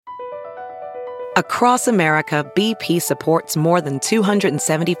Across America, BP supports more than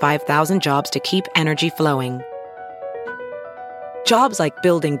 275,000 jobs to keep energy flowing. Jobs like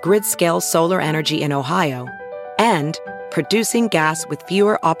building grid-scale solar energy in Ohio and producing gas with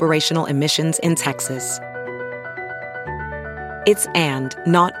fewer operational emissions in Texas. It's and,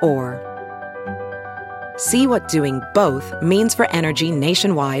 not or. See what doing both means for energy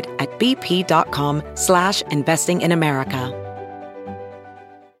nationwide at bp.com/investing in America.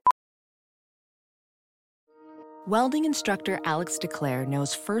 Welding instructor Alex DeClaire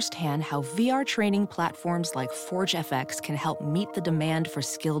knows firsthand how VR training platforms like ForgeFX can help meet the demand for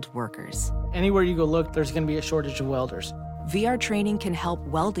skilled workers. Anywhere you go look, there's going to be a shortage of welders. VR training can help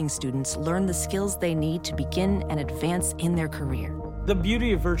welding students learn the skills they need to begin and advance in their career. The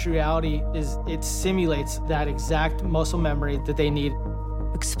beauty of virtual reality is it simulates that exact muscle memory that they need.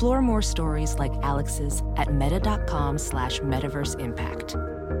 Explore more stories like Alex's at meta.com/metaverseimpact.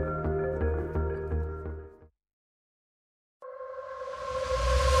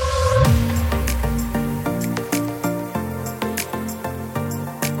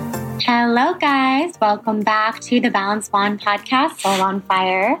 Hello, guys. Welcome back to the Balance Bond podcast, Soul on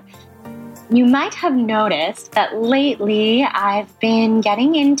Fire. You might have noticed that lately I've been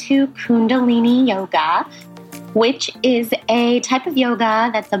getting into Kundalini yoga, which is a type of yoga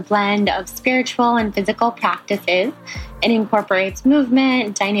that's a blend of spiritual and physical practices. It incorporates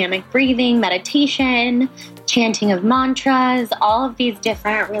movement, dynamic breathing, meditation, chanting of mantras, all of these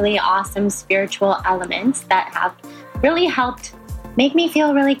different really awesome spiritual elements that have really helped make me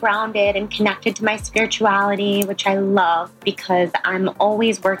feel really grounded and connected to my spirituality, which I love because I'm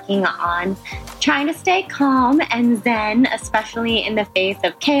always working on trying to stay calm and zen, especially in the face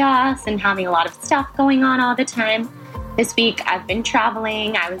of chaos and having a lot of stuff going on all the time. This week I've been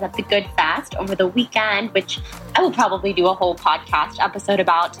traveling. I was at the Good Fest over the weekend, which I will probably do a whole podcast episode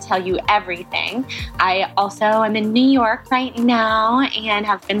about to tell you everything. I also am in New York right now and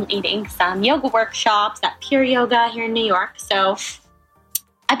have been leading some yoga workshops at Pure Yoga here in New York. So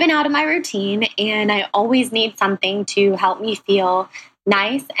I've been out of my routine and I always need something to help me feel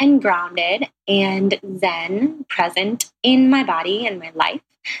nice and grounded and zen, present in my body and my life.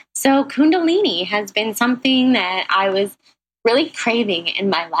 So Kundalini has been something that I was really craving in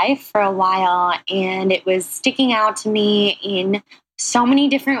my life for a while, and it was sticking out to me in so many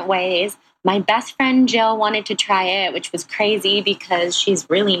different ways. My best friend Jill wanted to try it, which was crazy because she's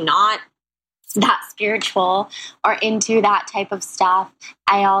really not that spiritual or into that type of stuff.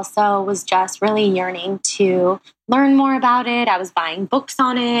 I also was just really yearning to learn more about it. I was buying books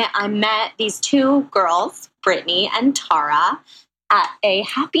on it. I met these two girls, Brittany and Tara, at a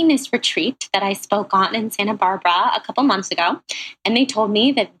happiness retreat that I spoke on in Santa Barbara a couple months ago. And they told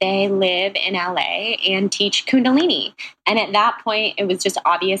me that they live in LA and teach Kundalini. And at that point, it was just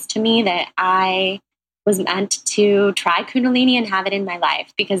obvious to me that I was meant to try Kundalini and have it in my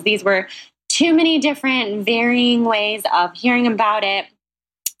life, because these were too many different varying ways of hearing about it,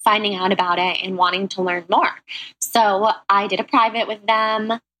 finding out about it, and wanting to learn more. So I did a private with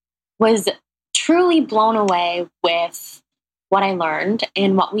them, was truly blown away with what I learned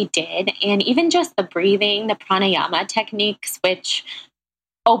and what we did, and even just the breathing, the pranayama techniques, which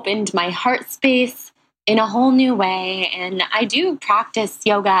opened my heart space in a whole new way. And I do practice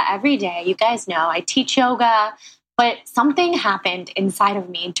yoga every day. You guys know I teach yoga. But something happened inside of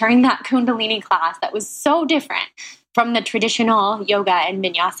me during that Kundalini class that was so different from the traditional yoga and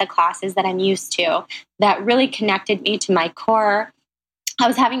vinyasa classes that I'm used to, that really connected me to my core. I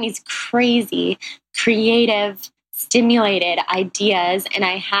was having these crazy, creative, stimulated ideas, and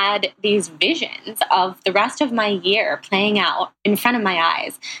I had these visions of the rest of my year playing out in front of my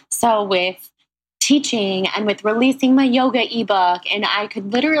eyes. So with teaching and with releasing my yoga ebook, and I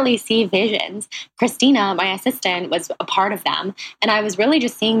could literally see visions. Christina, my assistant, was a part of them. And I was really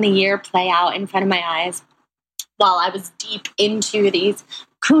just seeing the year play out in front of my eyes while I was deep into these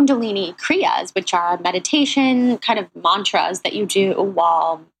Kundalini Kriyas, which are meditation kind of mantras that you do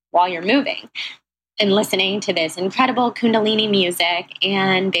while you're moving, and listening to this incredible Kundalini music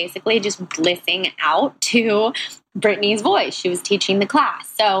and basically just blissing out to Brittany's voice. She was teaching the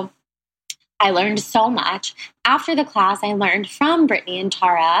class. So I learned so much. After the class, I learned from Brittany and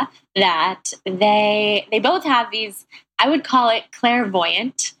Tara that they both have these, I would call it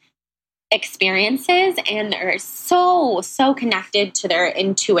clairvoyant experiences, and they're so connected to their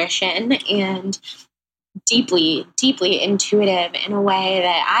intuition and deeply, deeply intuitive in a way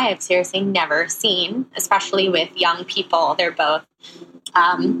that I have seriously never seen, especially with young people. They're both,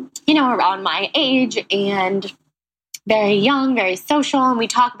 around my age and very young, very social, and we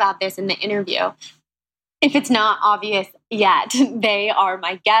talk about this in the interview. if it's not obvious yet, they are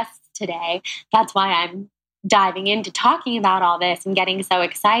my guests today. That's why I'm diving into talking about all this and getting so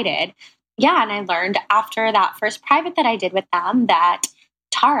excited. Yeah, and I learned after that first private that I did with them that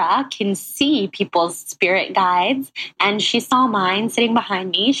Tara can see people's spirit guides, and she saw mine sitting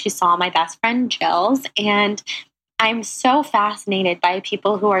behind me. She saw my best friend Jill's, and I'm so fascinated by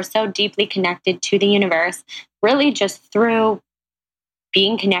people who are so deeply connected to the universe, really just through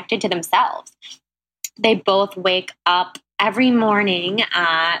being connected to themselves. They both wake up every morning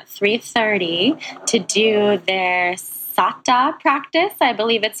at 3:30 to do their Sata practice, I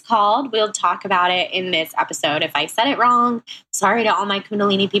believe it's called. We'll talk about it in this episode. If I said it wrong, sorry to all my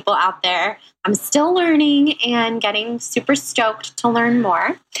Kundalini people out there. I'm still learning and getting super stoked to learn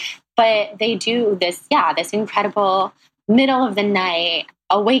more. But they do this incredible middle of the night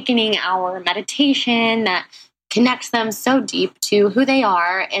awakening hour meditation that connects them so deep to who they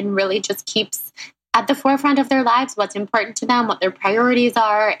are and really just keeps at the forefront of their lives what's important to them, what their priorities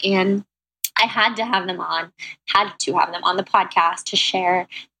are. And I had to have them on the podcast to share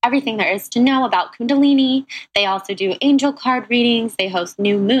everything there is to know about Kundalini. They also do angel card readings. They host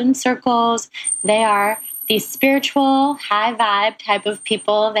new moon circles. They are these spiritual, high vibe type of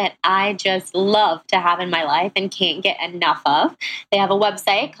people that I just love to have in my life and can't get enough of. They have a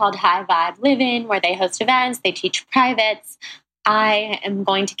website called High Vibe Livin where they host events. They teach privates. I am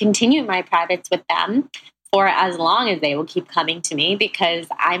going to continue my privates with them for as long as they will keep coming to me because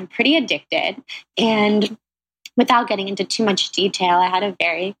I'm pretty addicted. And without getting into too much detail, I had a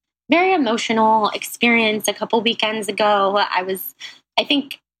very, very emotional experience a couple weekends ago. I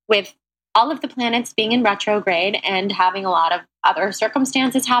think with all of the planets being in retrograde and having a lot of other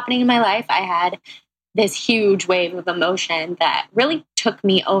circumstances happening in my life, I had this huge wave of emotion that really took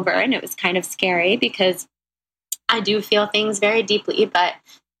me over. And it was kind of scary because I do feel things very deeply, but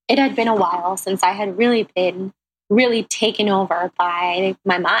it had been a while since I had really been taken over by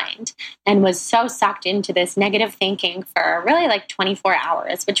my mind and was so sucked into this negative thinking for really like 24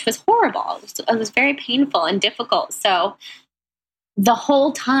 hours, which was horrible. It was very painful and difficult. So the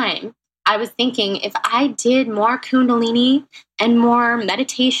whole time I was thinking, if I did more Kundalini and more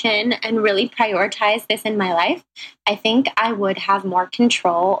meditation and really prioritize this in my life, I think I would have more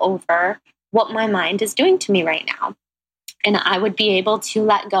control over what my mind is doing to me right now. And I would be able to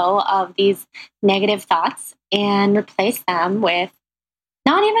let go of these negative thoughts and replace them with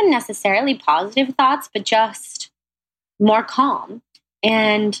not even necessarily positive thoughts, but just more calm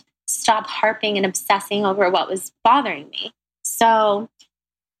and stop harping and obsessing over what was bothering me. So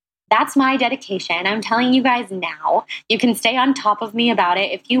that's my dedication. I'm telling you guys now. You can stay on top of me about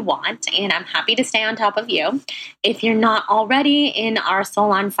it if you want, and I'm happy to stay on top of you. If you're not already in our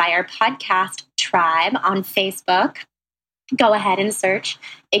Soul on Fire podcast tribe on Facebook, go ahead and search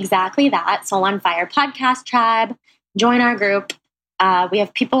exactly that, Soul on Fire podcast tribe. Join our group. We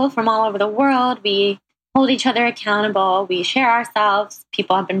have people from all over the world. We hold each other accountable. We share ourselves.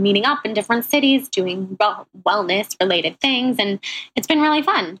 People have been meeting up in different cities doing wellness-related things, and it's been really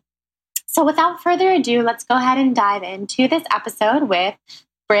fun. So without further ado, let's go ahead and dive into this episode with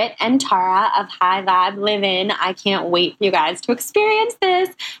Britt and Tara of High Vibe Livin. I can't wait for you guys to experience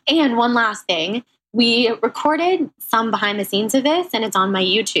this. And one last thing, we recorded some behind the scenes of this and it's on my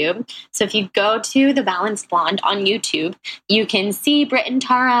YouTube. So if you go to The Balanced Blonde on YouTube, you can see Britt and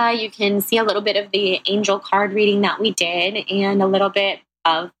Tara. You can see a little bit of the angel card reading that we did and a little bit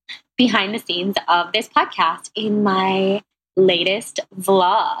of behind the scenes of this podcast in my latest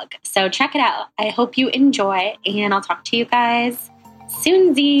vlog. So check it out. I hope you enjoy, and I'll talk to you guys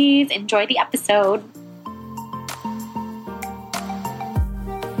soonsies. Enjoy the episode.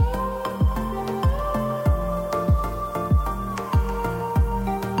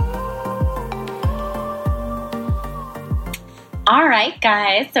 All right,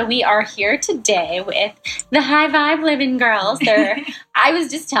 guys. So we are here today with the High Vibe Livin girls. I was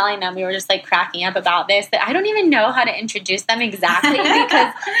just telling them, we were just like cracking up about this, that I don't even know how to introduce them exactly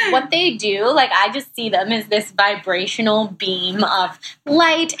because what they do, like I just see them as this vibrational beam of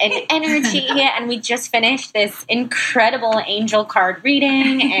light and energy. And we just finished this incredible angel card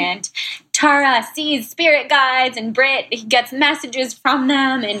reading, and Tara sees spirit guides and Britt gets messages from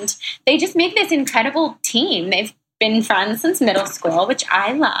them, and they just make this incredible team. They've been friends since middle school, which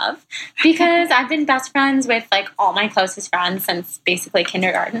I love because I've been best friends with like all my closest friends since basically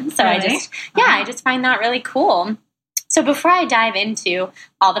kindergarten. So really? I just find that really cool. So before I dive into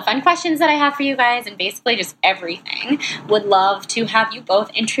all the fun questions that I have for you guys and basically just everything, would love to have you both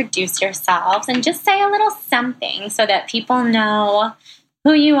introduce yourselves and just say a little something so that people know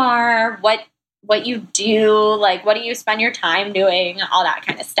who you are, what what you do, like what do you spend your time doing, all that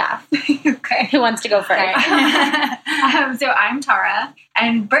kind of stuff. Okay. Who wants to go first? So I'm Tara,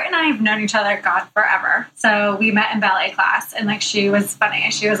 and Britt and I have known each other, God, forever. So we met in ballet class, and like she was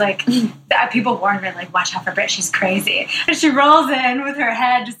funny. She was like, people warned me, like, watch out for Britt, she's crazy. And she rolls in with her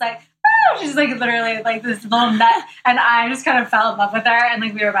head just like, she's like literally like this little nut, and I just kind of fell in love with her, and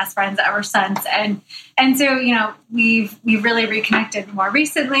like we were best friends ever since. And so, you know, we've really reconnected more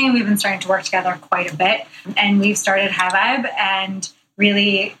recently, and we've been starting to work together quite a bit, and we've started High Vibe and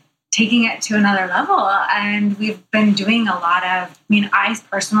really taking it to another level. And we've been doing a lot of, I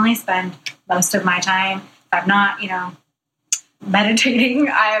personally spend most of my time, if I'm not, meditating,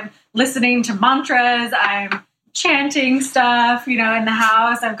 I'm listening to mantras, I'm chanting stuff, in the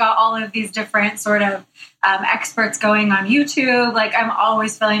house. I've got all of these different sort of experts going on YouTube. Like I'm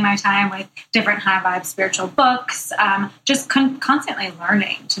always filling my time with different high vibe spiritual books, just constantly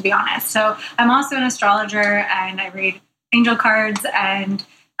learning, to be honest. So I'm also an astrologer, and I read angel cards, and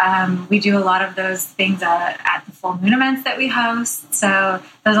we do a lot of those things at the full moon events that we host. So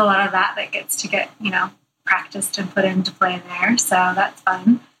there's a lot of that gets to get, practiced and put into play there. So that's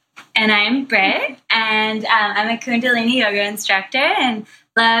fun. And I'm Britt, and I'm a Kundalini yoga instructor and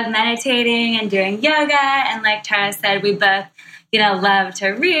love meditating and doing yoga. And like Tara said, we both, love to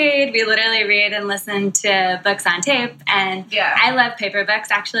read. We literally read and listen to books on tape. And I love paper books,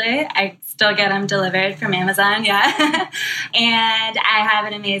 actually. I still get them delivered from Amazon, And I have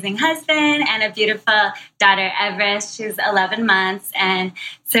an amazing husband and a beautiful daughter, Everest. She's 11 months. And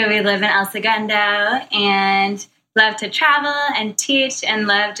so we live in El Segundo and love to travel and teach, and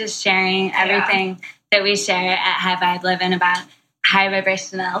love just sharing everything that we share at High Vibe Livin about high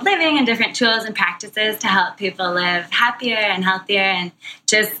vibrational living and different tools and practices to help people live happier and healthier, and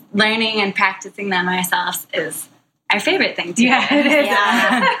just learning and practicing them ourselves is our favorite thing to do. It is.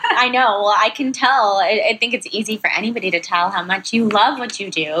 Yeah, I know. Well, I can tell. I think it's easy for anybody to tell how much you love what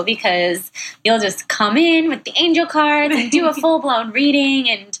you do, because you'll just come in with the angel cards and do a full-blown reading.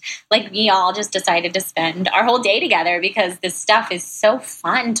 And like we all just decided to spend our whole day together because this stuff is so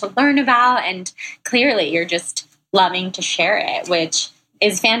fun to learn about. And clearly you're just loving to share it, which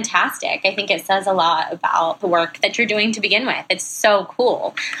is fantastic. I think it says a lot about the work that you're doing to begin with. It's so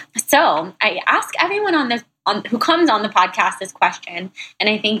cool. So I ask everyone who comes on the podcast this question, and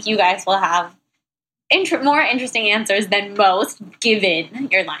I think you guys will have more interesting answers than most, given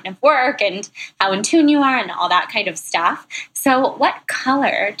your line of work and how in tune you are and all that kind of stuff. So what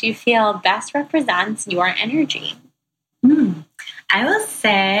color do you feel best represents your energy? I will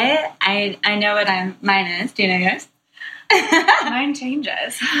say, I know what mine is. Do you know yours? Mine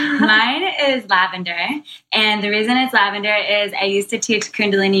changes. Mine is lavender. And the reason it's lavender is I used to teach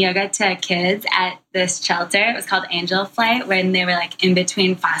Kundalini yoga to kids at this shelter. It was called Angel Flight, when they were like in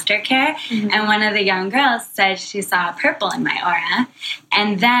between foster care. Mm-hmm. And one of the young girls said she saw purple in my aura.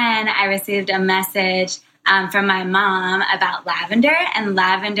 And then I received a message from my mom about lavender, and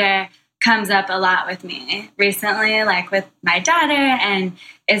lavender comes up a lot with me recently, like with my daughter. And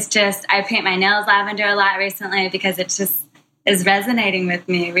it's just, I paint my nails lavender a lot recently because it just is resonating with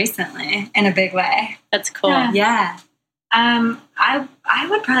me recently in a big way. That's cool. Yeah. I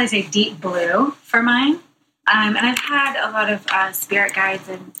would probably say deep blue for mine. And I've had a lot of spirit guides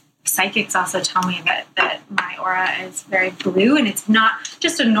and psychics also tell me that my aura is very blue, and it's not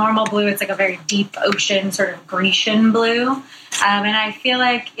just a normal blue. It's like a very deep ocean, sort of Grecian blue. And I feel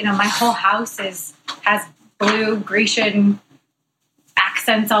like, my whole house has blue Grecian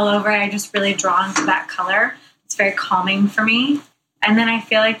accents all over. I just really drawn to that color. It's very calming for me. And then I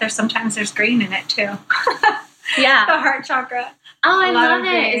feel like there's green in it too. Yeah. The heart chakra. Oh, I love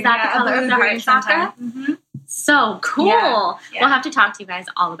it. Is that the color of the heart chakra? Mm-hmm. So cool. Yeah. We'll have to talk to you guys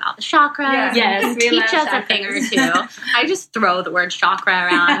all about the chakras. Yes, and teach us a thing or two. I just throw the word chakra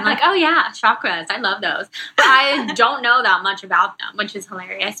around. I'm like, oh yeah, chakras. I love those. But I don't know that much about them, which is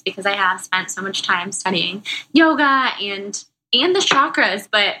hilarious because I have spent so much time studying yoga and the chakras,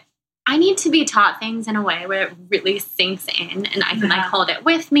 but I need to be taught things in a way where it really sinks in and I can hold it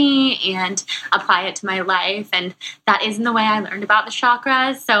with me and apply it to my life. And that isn't the way I learned about the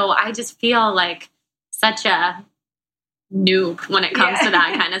chakras. So I just feel like such a noob when it comes to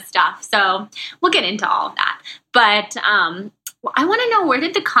that kind of stuff. So we'll get into all of that. But I want to know, where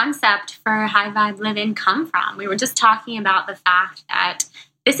did the concept for High Vibe Livin come from? We were just talking about the fact that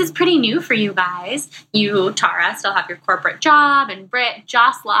this is pretty new for you guys. You, Tara, still have your corporate job, and Britt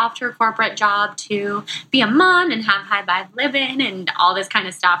just left her corporate job to be a mom and have High Vibe Livin and all this kind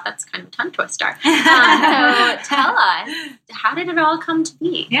of stuff. That's kind of a tongue twister. So tell us, how did it all come to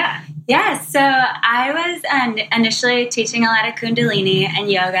be? Yeah, so I was initially teaching a lot of Kundalini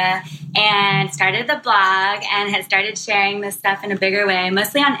and yoga and started the blog and had started sharing this stuff in a bigger way,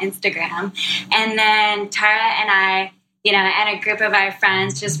 mostly on Instagram. And then Tara and I, and a group of our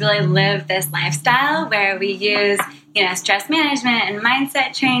friends just really live this lifestyle where we use, stress management and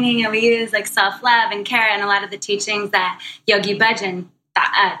mindset training, and we use like self-love and care and a lot of the teachings that Yogi Bhajan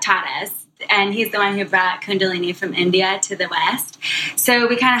taught us. And he's the one who brought Kundalini from India to the West. So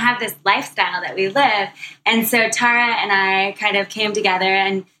we kind of have this lifestyle that we live. And so Tara and I kind of came together,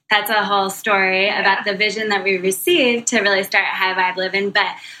 and that's a whole story about the vision that we received to really start High Vibe Livin'. But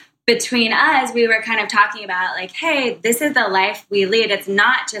between us, we were kind of talking about like, hey, this is the life we lead. It's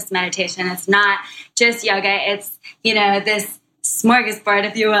not just meditation. It's not just yoga. It's, this smorgasbord,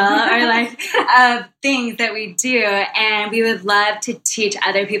 if you will, or like things that we do. And we would love to teach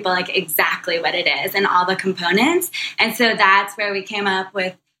other people like exactly what it is and all the components. And so that's where we came up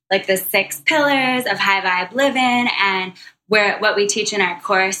with like the 6 pillars of High Vibe Livin', and where what we teach in our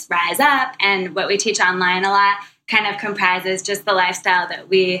course, Rise Up, and what we teach online a lot kind of comprises just the lifestyle that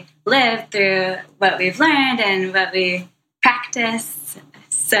we live through what we've learned and what we practice.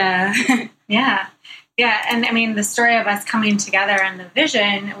 So, yeah. And I mean, the story of us coming together and the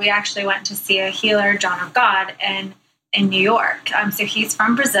vision, we actually went to see a healer, John of God, in New York. So he's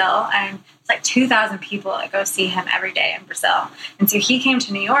from Brazil, and it's like 2,000 people that go see him every day in Brazil. And so he came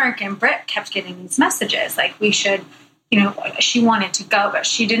to New York, and Britt kept getting these messages like we should, she wanted to go, but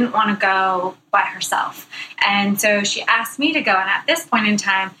she didn't want to go by herself. And so she asked me to go. And at this point in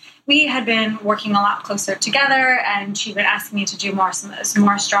time, we had been working a lot closer together, and she'd been asking me to do some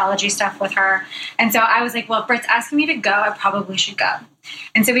more astrology stuff with her. And so I was like, well, if Britt's asking me to go, I probably should go.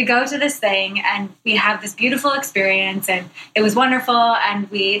 And so we go to this thing, and we have this beautiful experience, and it was wonderful. And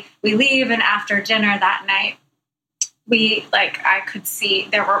we leave, and after dinner that night, I could see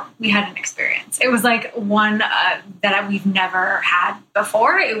we had an experience. It was like one that we've never had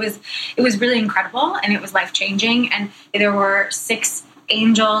before. It was really incredible, and it was life-changing. And there were 6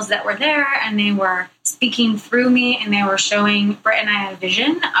 angels that were there, and they were speaking through me, and they were showing Britt and I a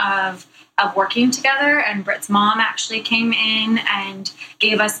vision of working together. And Britt's mom actually came in and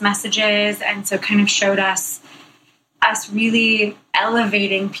gave us messages, and so kind of showed us really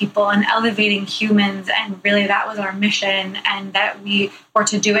elevating people and elevating humans. And really that was our mission, and that we were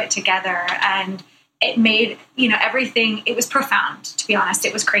to do it together. And it made, everything, it was profound, to be honest.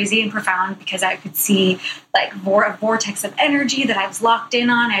 It was crazy and profound, because I could see like a vortex of energy that I was locked in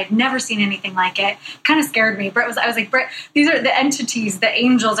on. I had never seen anything like it. Kind of scared me. I was like, Britt, these are the entities, the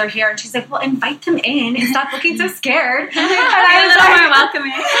angels are here. And she's like, well, invite them in and stop looking so scared. And I was like,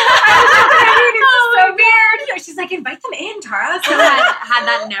 welcoming. It's so weird. She's like, invite them in, Tara. So had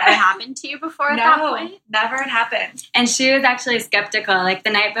that never happened to you before at that point? Never had happened. And she was actually skeptical. Like the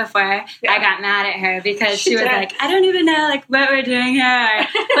night before, I got mad at her because she was like, I don't even know like what we're doing here or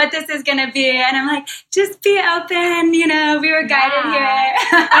what this is going to be. And I'm like, just be open. We were guided here.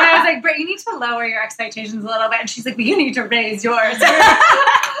 And I was like, Britt, you need to lower your expectations a little bit. And she's like, but you need to raise yours. And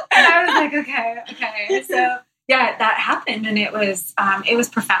I was like, okay. So yeah, that happened, and it was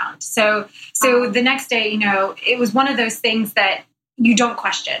profound. So the next day, it was one of those things that you don't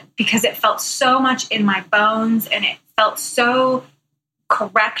question, because it felt so much in my bones, and it felt so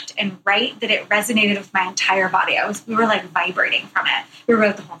correct and right that it resonated with my entire body. We were like vibrating from it. We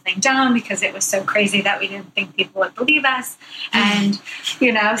wrote the whole thing down because it was so crazy that we didn't think people would believe us. And, so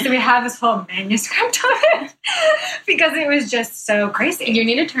we have this whole manuscript of it because it was just so crazy. You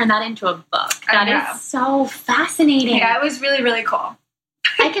need to turn that into a book. That is so fascinating. Yeah, it was really, really cool.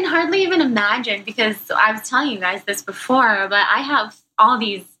 I can hardly even imagine, because I was telling you guys this before, but I have all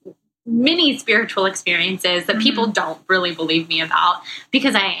these mini spiritual experiences that people don't really believe me about,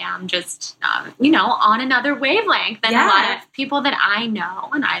 because I am just, on another wavelength than a lot of people that I know.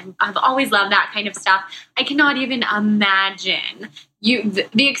 And I've always loved that kind of stuff. I cannot even imagine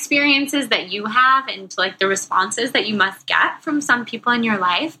the experiences that you have, and like the responses that you must get from some people in your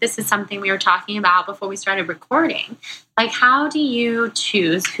life. This is something we were talking about before we started recording. Like, how do you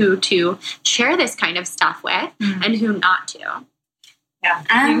choose who to share this kind of stuff with and who not to? Yeah.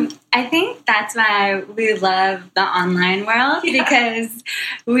 I think that's why we love the online world, because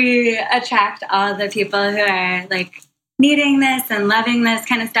we attract all the people who are like needing this and loving this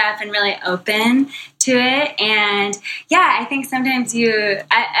kind of stuff and really open to it. And I think sometimes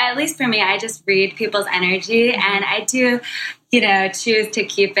at least for me, I just read people's energy, and I do, choose to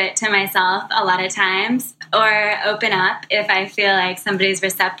keep it to myself a lot of times, or open up if I feel like somebody's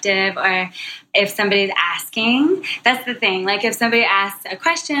receptive or if somebody's asking. That's the thing. Like if somebody asks a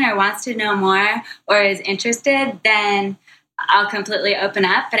question or wants to know more or is interested, then I'll completely open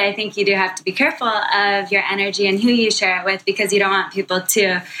up. But I think you do have to be careful of your energy and who you share it with, because you don't want people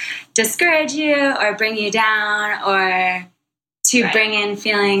to discourage you or bring you down or to bring in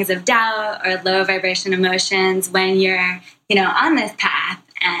feelings of doubt or low vibration emotions when you're, on this path.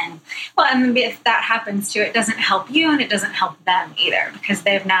 And if that happens too, it doesn't help you and it doesn't help them either, because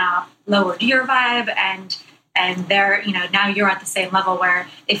they've now lowered your vibe and they're, now you're at the same level where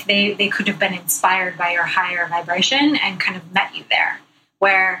if they could have been inspired by your higher vibration and kind of met you there,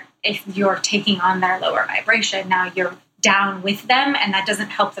 where if you're taking on their lower vibration, now you're down with them and that doesn't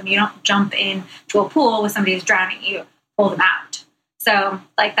help them. You don't jump into a pool with somebody who's drowning, you pull them out. So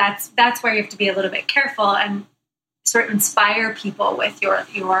like that's where you have to be a little bit careful and sort of inspire people with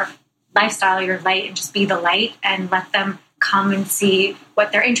your lifestyle, your light, and just be the light and let them come and see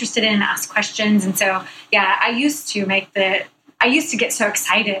what they're interested in and ask questions. And so, I used to get so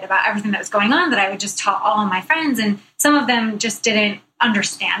excited about everything that was going on that I would just tell all of my friends, and some of them just didn't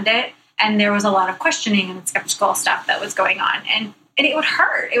understand it. And there was a lot of questioning and skeptical stuff that was going on. And it would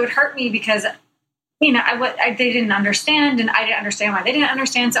hurt. It would hurt me because, they didn't understand and I didn't understand why they didn't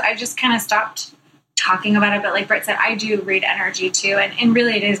understand. So I just kind of stopped talking about it. But like Britt said, I do read energy too. And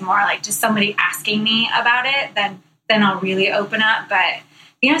really it is more like just somebody asking me about it, then I'll really open up. But,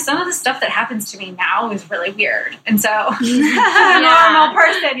 some of the stuff that happens to me now is really weird. And so as a normal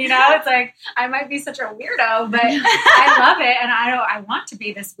person, it's like, I might be such a weirdo, but I love it. And I want to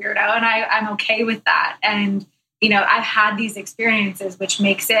be this weirdo and I'm okay with that. And, I've had these experiences, which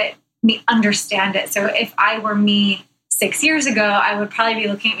makes me understand it. So if I were me 6 years ago, I would probably be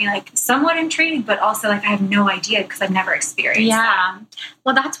looking at me like somewhat intrigued, but also like I have no idea because I've never experienced that.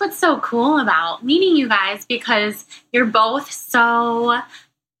 Well, that's what's so cool about meeting you guys, because you're both so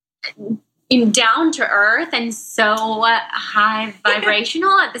down to earth and so high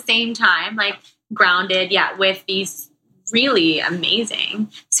vibrational at the same time, like grounded, with these really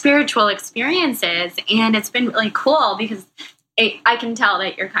amazing spiritual experiences. And it's been really cool because I can tell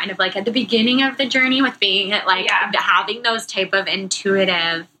that you're kind of like at the beginning of the journey with being having those type of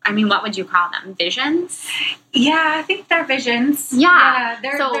intuitive, what would you call them? Visions? Yeah, I think they're visions.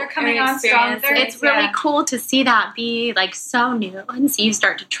 They're coming on strong. It's really cool to see that be like so new and see you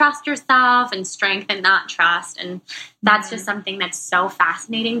start to trust yourself and strengthen that trust. And that's just something that's so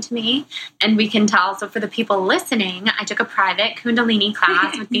fascinating to me. And we can tell. So for the people listening, I took a private Kundalini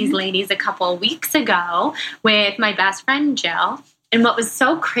class with these ladies a couple of weeks ago with my best friend, Jill. And what was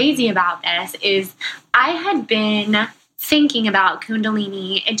so crazy about this is I had been thinking about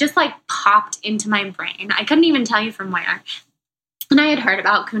Kundalini. It just like popped into my brain. I couldn't even tell you from where. And I had heard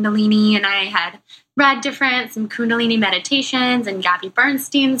about Kundalini and I had read some Kundalini meditations and Gabby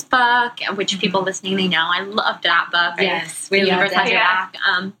Bernstein's book, which people listening, they know. I loved that book. Yes, we loved it. Back.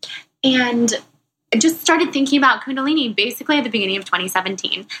 And I just started thinking about Kundalini basically at the beginning of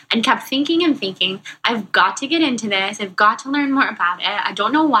 2017 and kept thinking and thinking, I've got to get into this. I've got to learn more about it. I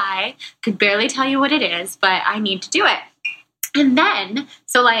don't know why. Could barely tell you what it is, but I need to do it. And then,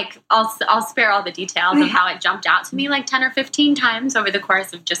 so like, I'll spare all the details of how it jumped out to me like 10 or 15 times over the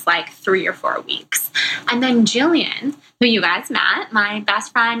course of just like 3 or 4 weeks. And then Jillian, who you guys met, my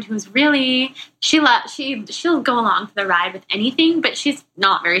best friend, who's really, she'll go along for the ride with anything, but she's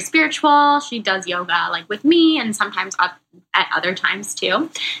not very spiritual. She does yoga like with me and sometimes up at other times too.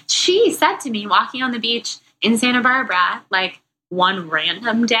 She said to me walking on the beach in Santa Barbara, like one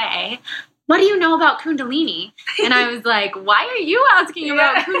random day, what do you know about Kundalini? And I was like, why are you asking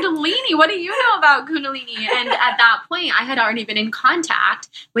about Kundalini? What do you know about Kundalini? And at that point, I had already been in contact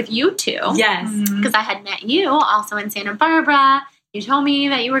with you two. Yes. Because I had met you also in Santa Barbara. You told me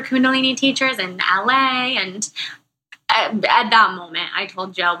that you were Kundalini teachers in LA. And at that moment, I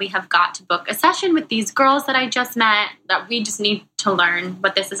told Jill, we have got to book a session with these girls that I just met, that we just need to learn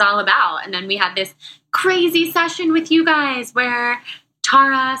what this is all about. And then we had this crazy session with you guys where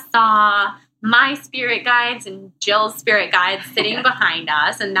Tara saw my spirit guides and Jill's spirit guides sitting behind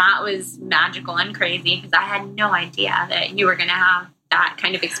us. And that was magical and crazy because I had no idea that you were going to have that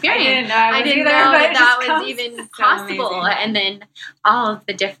kind of experience. I didn't know that was even possible. Amazing. And then all of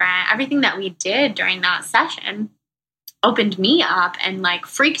the everything that we did during that session opened me up and like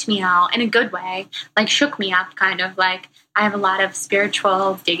freaked me out in a good way, like shook me up, kind of like I have a lot of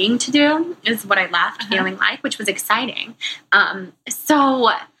spiritual digging to do is what I left feeling like, which was exciting. So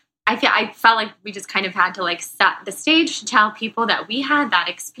I felt like we just kind of had to like set the stage to tell people that we had that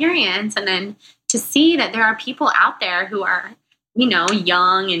experience, and then to see that there are people out there who are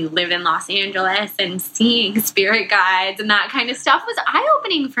young and live in Los Angeles and seeing spirit guides and that kind of stuff was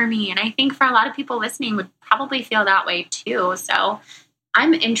eye-opening for me. And I think for a lot of people listening would probably feel that way too. So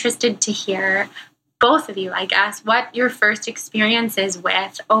I'm interested to hear both of you, I guess, what your first experiences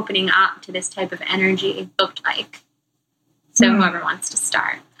with opening up to this type of energy looked like. So whoever wants to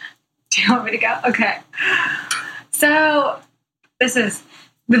start. Do you want me to go? Okay. So this is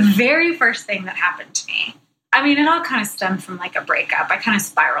the very first thing that happened to me. I mean, it all kind of stemmed from like a breakup. I kind of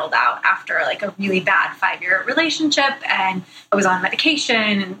spiraled out after like a really bad 5-year relationship, and I was on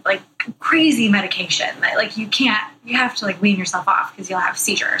medication and like crazy medication that like you have to like wean yourself off because you'll have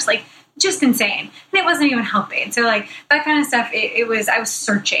seizures, like just insane. And it wasn't even helping. So like that kind of stuff, I was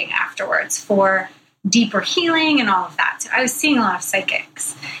searching afterwards for deeper healing and all of that. So I was seeing a lot of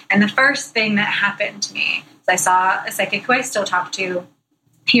psychics. And the first thing that happened to me is I saw a psychic who I still talk to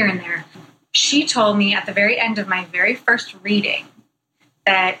here and there. She told me at the very end of my very first reading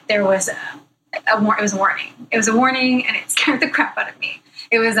that there was a warning. It was a warning, and it scared the crap out of me.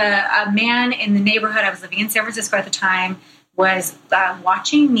 It was a man in the neighborhood. I was living in San Francisco at the time, was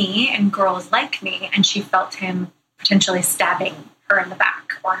watching me and girls like me, and she felt him potentially stabbing her in the back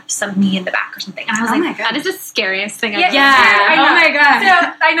or me in the back or something. And I was like, my God, that is the scariest thing I've ever heard. Oh my God.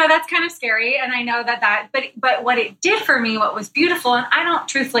 So I know that's kind of scary, and I know but what it did for me, what was beautiful, and I don't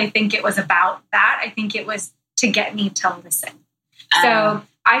truthfully think it was about that. I think it was to get me to listen. So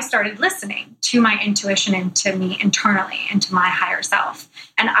I started listening to my intuition and to me internally and to my higher self.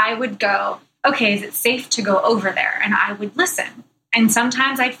 And I would go, okay, is it safe to go over there? And I would listen. And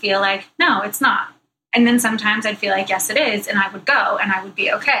sometimes I'd feel like, no, it's not. And then sometimes I'd feel like, yes, it is. And I would go and I would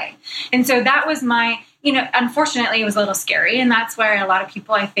be okay. And so that was my, unfortunately, it was a little scary. And that's where a lot of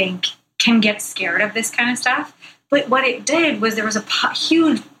people, I think, can get scared of this kind of stuff. But what it did was there was a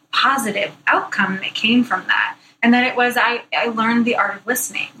huge positive outcome that came from that. And that it was, I learned the art of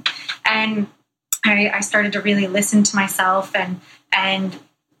listening. And I started to really listen to myself. And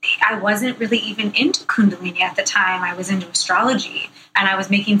I wasn't really even into Kundalini at the time. I was into astrology, and I was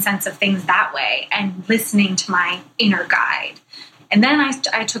making sense of things that way and listening to my inner guide. And then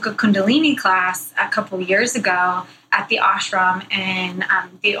I took a Kundalini class a couple of years ago at the ashram, and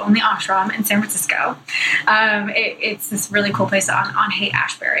the only ashram in San Francisco. It's this really cool place on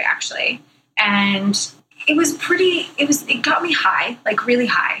Haight-Ashbury, actually. And it got me high, like really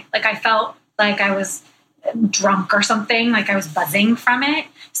high. Like I felt like I was drunk or something, like I was buzzing from it.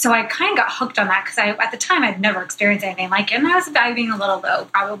 So I kind of got hooked on that because at the time I'd never experienced anything like it. And I was being a little low,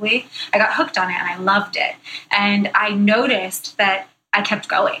 probably. I got hooked on it and I loved it. And I noticed that I kept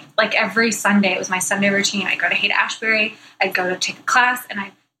going. Like every Sunday, it was my Sunday routine. I'd go to Haight-Ashbury, I'd go to take a class, and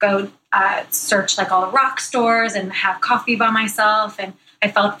I'd go search like all the rock stores and have coffee by myself. And I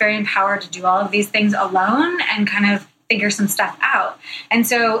felt very empowered to do all of these things alone and kind of figure some stuff out. And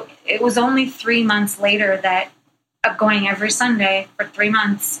so it was only 3 months later of going every Sunday for 3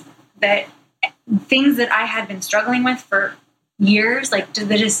 months, that things that I had been struggling with for years, like the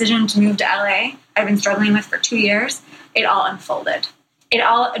decision to move to LA, I've been struggling with for 2 years, it all unfolded. It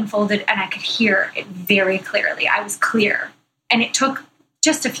all unfolded, and I could hear it very clearly. I was clear. And it took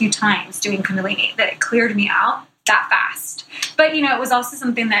just a few times doing Kundalini that it cleared me out that fast. But, it was also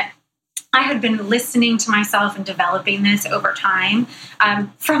something that I had been listening to myself and developing this over time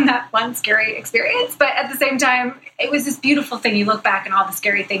from that one scary experience. But at the same time, it was this beautiful thing. You look back and all the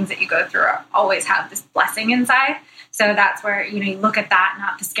scary things that you go through always have this blessing inside. So that's where, you look at that,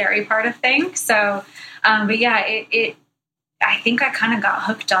 not the scary part of things. So, but yeah, I think I kind of got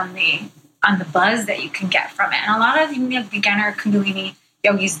hooked on the buzz that you can get from it. And a lot of beginner Kundalini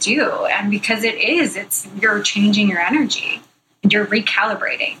yogis do. And because you're changing your energy. You're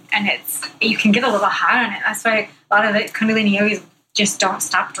recalibrating, and you can get a little high on it. That's why a lot of the Kundalini yogis just don't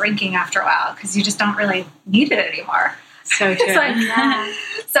stop drinking after a while, because you just don't really need it anymore. So true.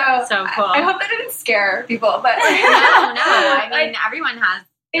 So cool. I hope that didn't scare people, but no. I mean, everyone has.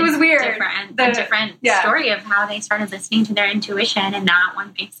 It was weird. A different story of how they started listening to their intuition, and that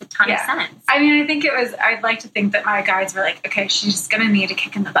one makes a ton of sense. I mean, I think I'd like to think that my guides were like, okay, she's just going to need a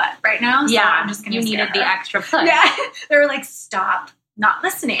kick in the butt right now. So I'm just going to You needed the extra push. Yeah. They were like, stop not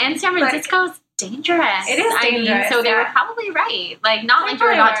listening. And San Francisco's dangerous. It is dangerous. So they were probably right. Like, not like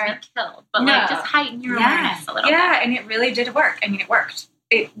you're about to be killed, but like just heighten your awareness a little bit. Yeah, and it really did work. I mean, it worked.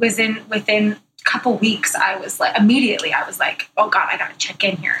 It was within couple weeks, I was like, oh God, I got to check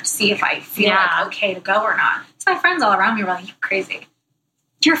in here and see if I feel like okay to go or not. So my friends all around me were like, you're crazy.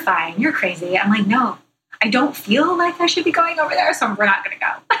 You're fine. You're crazy. I'm like, no, I don't feel like I should be going over there, so we're not going to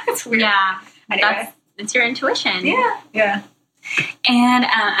go. It's weird. Yeah. Anyway. It's your intuition. Yeah. And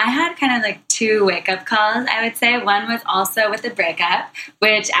I had kind of like 2 wake-up calls, I would say. One was also with a breakup,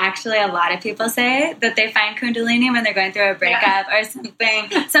 which actually a lot of people say that they find Kundalini when they're going through a breakup or something,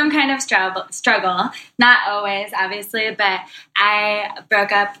 some kind of struggle. Not always, obviously, but I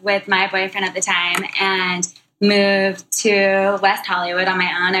broke up with my boyfriend at the time and moved to West Hollywood on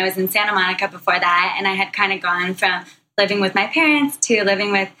my own. I was in Santa Monica before that, and I had kind of gone from living with my parents to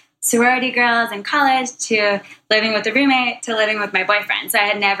living with sorority girls in college to living with a roommate to living with my boyfriend. So I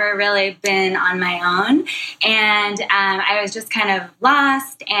had never really been on my own. And I was just kind of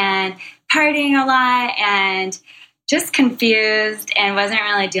lost and partying a lot and just confused and wasn't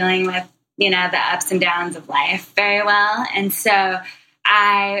really dealing with, the ups and downs of life very well. And so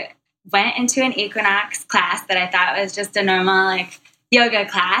I went into an Equinox class that I thought was just a normal, like, yoga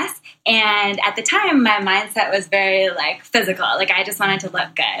class. And at the time, my mindset was very like physical. Like I just wanted to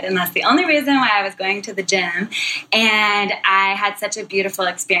look good. And that's the only reason why I was going to the gym. And I had such a beautiful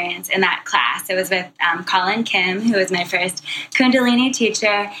experience in that class. It was with Colin Kim, who was my first Kundalini teacher.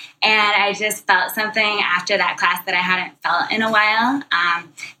 And I just felt something after that class that I hadn't felt in a while,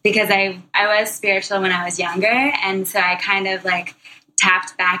 because I was spiritual when I was younger. And so I kind of like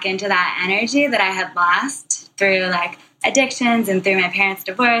tapped back into that energy that I had lost through like addictions and through my parents'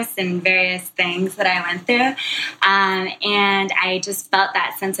 divorce and various things that I went through. And I just felt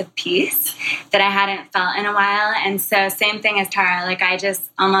that sense of peace that I hadn't felt in a while. And so same thing as Tara, like I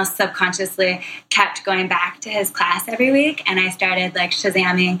just almost subconsciously kept going back to his class every week. And I started like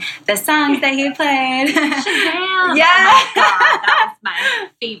Shazamming the songs that he played. Shazam! Yeah. Oh my God, that was my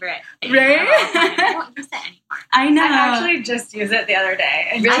favorite thing. Right? I don't use it anymore. I know. I actually just used it the other day.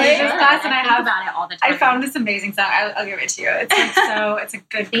 And Really? I just class and I think have about it all the time. I found this amazing song. I'll give it to you. It's like it's a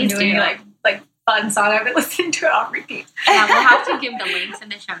good Please Kundalini, do. like fun song. I've been listening to it on repeat. Yeah, we'll have to give the links in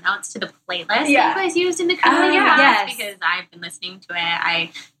the show notes to the playlist that you guys used in the Kundalini class, yes. because I've been listening to it.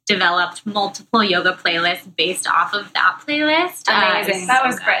 I developed multiple yoga playlists based off of that playlist. Amazing. That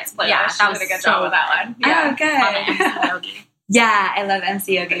was Brett's playlist. Yeah, She that did was a good so job with that one. Yeah. Oh, good. Love it, MC Yogi. Yeah, I love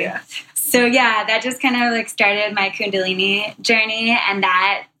MC Yoga. Yeah. So yeah, that just kind of like started my Kundalini journey, and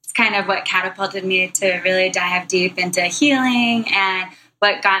that's kind of what catapulted me to really dive deep into healing and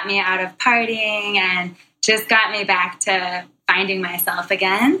what got me out of partying and just got me back to finding myself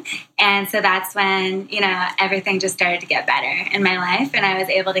again. And so that's when, everything just started to get better in my life, and I was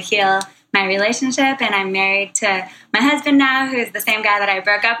able to heal my relationship, and I'm married to my husband now, who's the same guy that I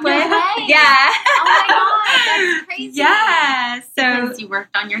broke up with. way. Yeah. Oh my God, that's crazy. Yeah. So Because you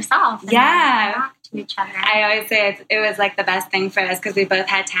worked on yourself. And Yeah. got back to each other. I always say it was like the best thing for us because we both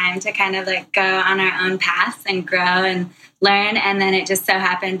had time to kind of like go on our own paths and grow and learn. And then it just so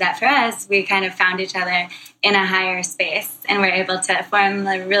happened that for us, we kind of found each other in a higher space and were able to form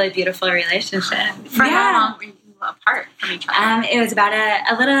a really beautiful relationship. For how long were you apart from each other? It was about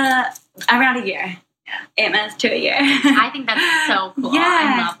around a year. Yeah. 8 months to a year. I think that's so cool. Yeah.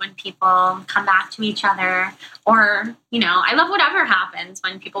 I love when people come back to each other, or, I love whatever happens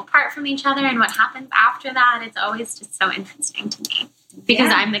when people part from each other and what happens after that. It's always just so interesting to me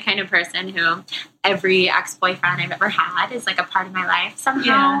because I'm the kind of person who every ex-boyfriend I've ever had is like a part of my life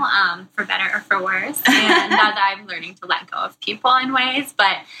somehow, for better or for worse. And as I'm learning to let go of people in ways,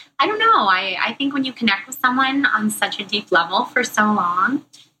 but I don't know. I think when you connect with someone on such a deep level for so long,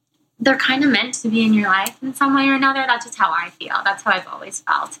 they're kind of meant to be in your life in some way or another. That's just how I feel. That's how I've always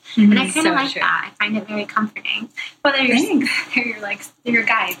felt. And I kind of like that. I find it very comforting. Well, they're your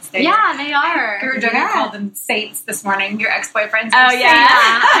guides. They are. Guru called them saints this morning. Your ex-boyfriends. Oh,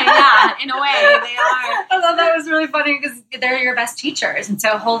 yeah, in a way, they are. I thought that was really funny because they're your best teachers. And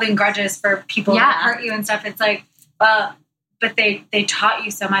so holding grudges for people that hurt you and stuff, it's like, well, but they taught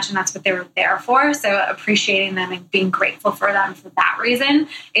you so much, and that's what they were there for. So appreciating them and being grateful for them for that reason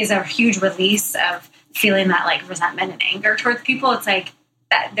is a huge release of feeling that like resentment and anger towards people. It's like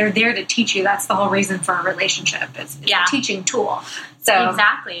that they're there to teach you. That's the whole reason for a relationship. It's a teaching tool. So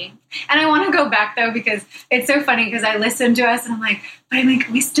exactly. And I want to go back though, because it's so funny because I listen to us and I'm like, but I mean,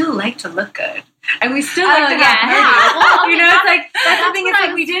 we still like to look good. And we still like to have parties. Well, it's like, that's the thing. It's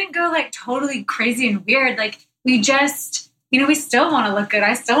like, we didn't go like totally crazy and weird. Like we just, we still want to look good.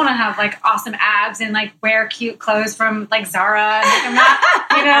 I still want to have like awesome abs and like wear cute clothes from like Zara. And, like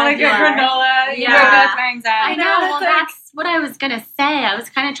I'm not, like a granola. Yeah. Wearing Zara. I know. Well, that's what I was going to say. I was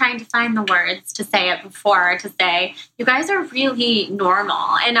kind of trying to find the words to say it before, to say, you guys are really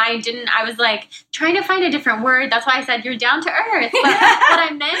normal. And I was like trying to find a different word. That's why I said you're down to earth. But what I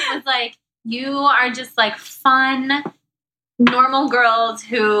meant was like, you are just like fun, normal girls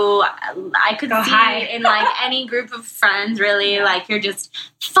who I could see in like any group of friends, really. Like, you're just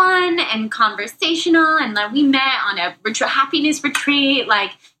fun and conversational, and like we met on a happiness retreat.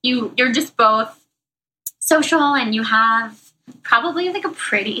 Like, you're just both social, and you have probably like a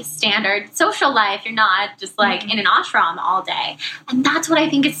pretty standard social life. You're not just like in an ashram all day. And that's what I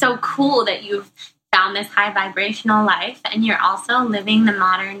think is so cool, that you've found this high vibrational life, and you're also living the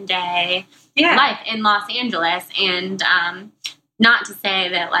modern day life in Los Angeles. And not to say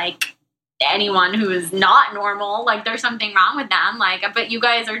that like anyone who is not normal, like there's something wrong with them, like, but you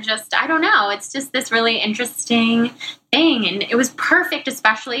guys are just, I don't know, it's just this really interesting thing. And it was perfect,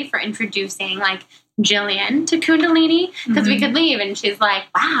 especially for introducing like Jillian to Kundalini, because we could leave and she's like,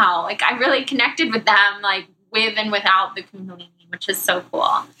 wow, like I really connected with them, like with and without the Kundalini, which is so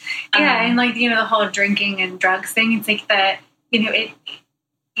cool. And like, you know, the whole drinking and drugs thing, it's like that, you know,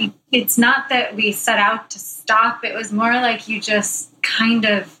 it's not that we set out to stop. It was more like you just kind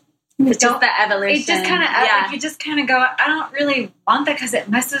of, it's just the evolution. It just kind of, like, you just kind of go, I don't really want that because it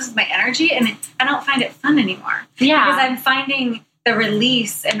messes with my energy, and I don't find it fun anymore. Yeah. Because I'm finding the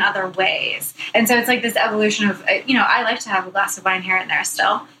release in other ways. And so it's like this evolution of, you know, I like to have a glass of wine here and there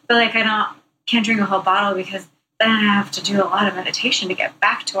still, but like can't drink a whole bottle, because then I have to do a lot of meditation to get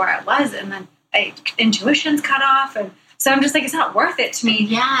back to where I was, and then intuition's cut off, and so I'm just like, it's not worth it to me.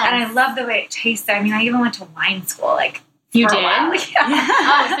 Yes. And I love the way it tastes. I mean, I even went to wine school, like, you for did? a while. Yeah.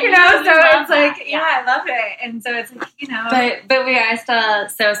 Oh, so you know, so it's like, that. I love it. And so it's like, you know. But we are still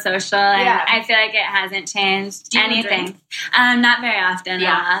so social, and I feel like it hasn't changed anything. Drink? Not very often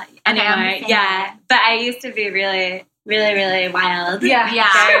anymore. Yeah. But I used to be really, really, really wild. Yeah.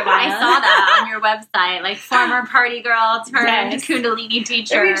 Very wild. I saw that on your website, like former party girl turned Kundalini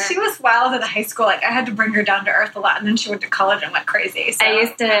teacher. I mean, she was wild at high school. Like, I had to bring her down to earth a lot, and then she went to college and went crazy. So. I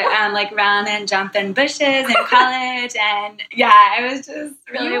used to like run and jump in bushes in college, and I was just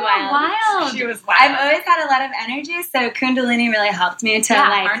really wild. She was wild. I've always had a lot of energy, so Kundalini really helped me to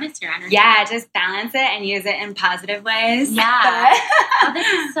like harness your energy. Yeah, just balance it and use it in positive ways. Yeah. Oh, this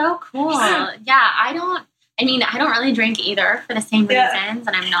is so cool. Yeah, I don't really drink either for the same reasons,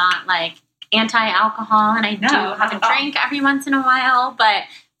 and I'm not like anti-alcohol, and I do have a drink every once in a while, but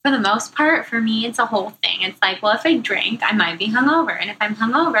for the most part, for me, it's a whole thing. It's like, well, if I drink, I might be hungover, and if I'm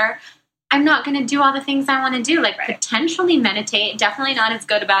hungover, I'm not going to do all the things I want to do, like potentially meditate. Definitely not as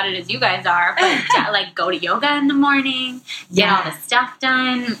good about it as you guys are, but like go to yoga in the morning, get all the stuff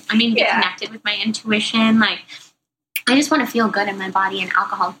done. I mean, be connected with my intuition, like. I just want to feel good in my body, and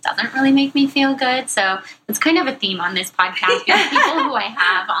alcohol doesn't really make me feel good. So it's kind of a theme on this podcast. The people who I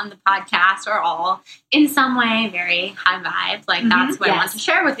have on the podcast are all in some way very high vibe. Like that's what I want to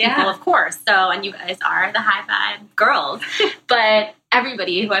share with people, of course. So, and you guys are the high vibe girls, but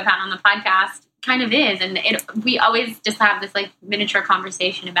everybody who I've had on the podcast kind of is. And we always just have this like miniature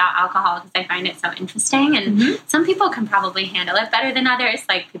conversation about alcohol, because I find it so interesting. And some people can probably handle it better than others,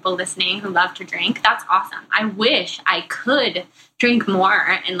 like people listening who love to drink. That's awesome. I wish I could drink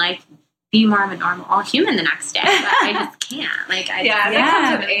more and like be more of a normal human the next day, but I just can't. Like,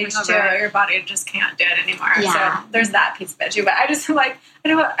 that comes with age too. Your body just can't do it anymore. Yeah. So there's that piece of it too. But I just like,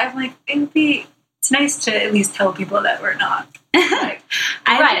 it's nice to at least tell people that we're not like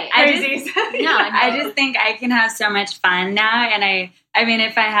I just think I can have so much fun now, and I mean,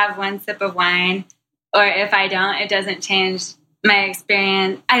 if I have one sip of wine, or if I don't, it doesn't change my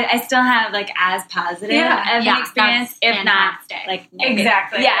experience. I still have like as positive of an experience, if fantastic. Not like negative.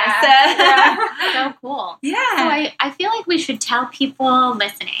 Exactly. So cool. Yeah. So I feel like we should tell people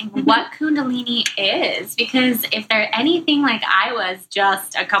listening what Kundalini is, because if they're anything like I was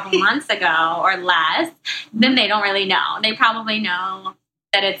just a couple months ago or less, then they don't really know. They probably know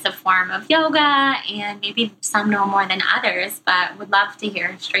that it's a form of yoga, and maybe some know more than others, but would love to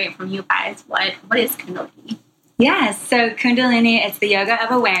hear straight from you guys. What is Kundalini? Yes, so Kundalini, it's the yoga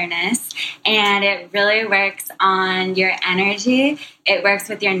of awareness, and it really works on your energy. It works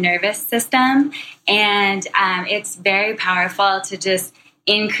with your nervous system, and it's very powerful to just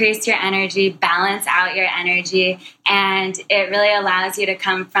increase your energy, balance out your energy, and it really allows you to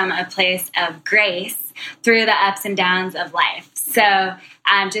come from a place of grace through the ups and downs of life. So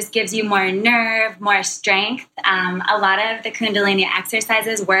just gives you more nerve, more strength. A lot of the Kundalini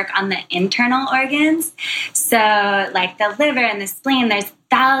exercises work on the internal organs. So like the liver and the spleen, there's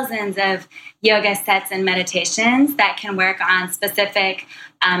thousands of yoga sets and meditations that can work on specific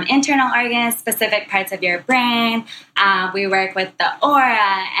internal organs, specific parts of your brain. We work with the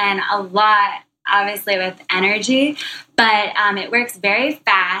aura and a lot, obviously, with energy. But it works very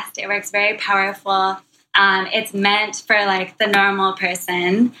fast. It works very powerful. It's meant for like the normal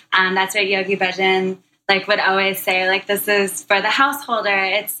person. That's what Yogi Bhajan like would always say, like, this is for the householder.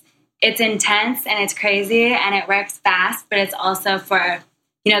 It's intense and it's crazy and it works fast, but it's also for,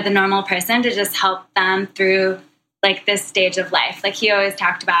 you know, the normal person to just help them through like this stage of life. Like he always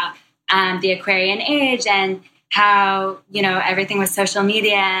talked about the Aquarian age and how, you know, everything was social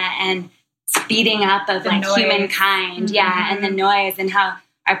media and speeding up of like humankind. Mm-hmm. Yeah. And the noise and how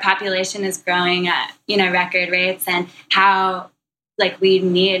our population is growing at, you know, record rates, and how like we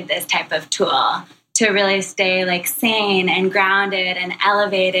need this type of tool to really stay like sane and grounded and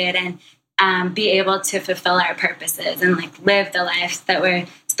elevated and be able to fulfill our purposes and like live the life that we're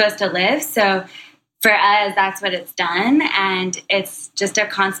supposed to live. So for us, that's what it's done. And it's just a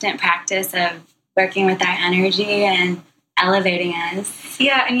constant practice of working with our energy and elevating us.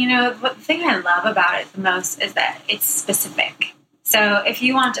 Yeah. And you know, the thing I love about it the most is that it's specific. So if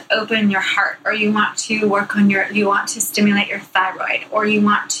you want to open your heart, or you want to work on you want to stimulate your thyroid, or you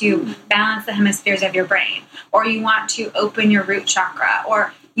want to balance the hemispheres of your brain, or you want to open your root chakra,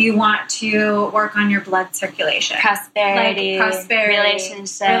 or you want to work on your blood circulation, prosperity,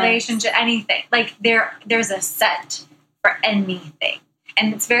 relationship, anything. Like there's a set for anything,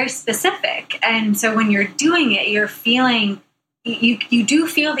 and it's very specific. And so when you're doing it, you're feeling. You do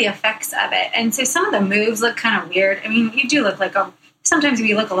feel the effects of it. And so some of the moves look kind of weird. I mean, you do look like sometimes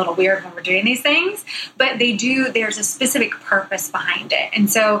we look a little weird when we're doing these things, but there's a specific purpose behind it. And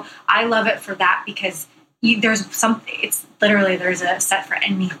so I love it for that, because there's a set for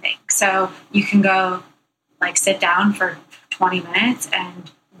anything. So you can go like sit down for 20 minutes and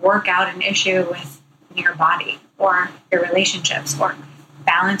work out an issue with your body or your relationships, or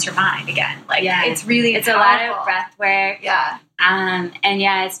balance your mind again. Like it's powerful. A lot of breath work. Yeah. And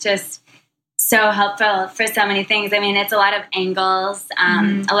it's just so helpful for so many things. I mean, it's a lot of angles,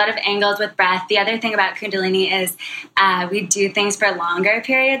 a lot of angles with breath. The other thing about Kundalini is we do things for longer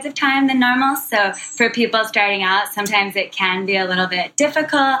periods of time than normal. So for people starting out, sometimes it can be a little bit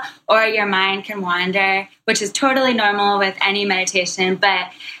difficult, or your mind can wander, which is totally normal with any meditation.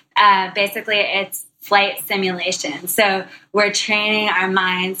 But basically it's flight simulation. So we're training our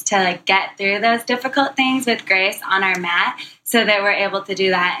minds to like get through those difficult things with grace on our mat, so that we're able to do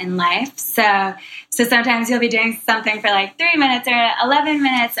that in life. So sometimes you'll be doing something for like 3 minutes or 11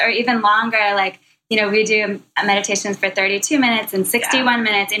 minutes or even longer. Like, you know, we do meditations for 32 minutes and 61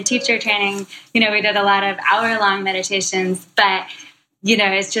 minutes. In teacher training, you know, we did a lot of hour-long meditations, but you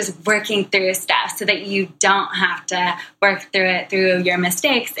know, it's just working through stuff so that you don't have to work through it through your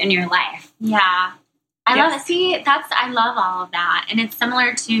mistakes in your life. Yeah. I love it. See, I love all of that. And it's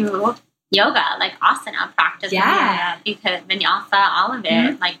similar to yoga, like asana practice. Yeah. Because vinyasa, all of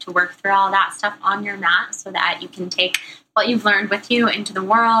it, like to work through all that stuff on your mat so that you can take what you've learned with you into the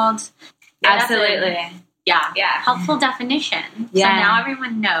world. Absolutely. Helpful definition. Yeah. So now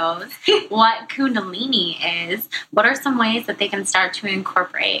everyone knows what Kundalini is. What are some ways that they can start to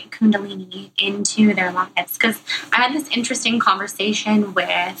incorporate Kundalini into their lives? Because I had this interesting conversation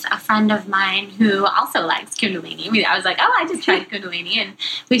with a friend of mine who also likes Kundalini. I was like, I just tried Kundalini. And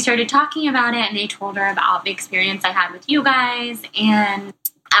we started talking about it, and I told her about the experience I had with you guys. And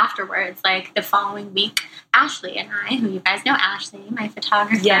afterwards, like the following week, Ashley and I, who you guys know Ashley, my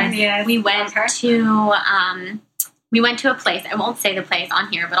photographer, we went to a place. I won't say the place on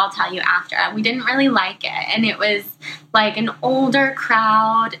here, but I'll tell you after. We didn't really like it, and it was like an older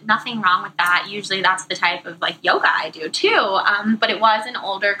crowd. Nothing wrong with that. Usually that's the type of like yoga I do too. But it was an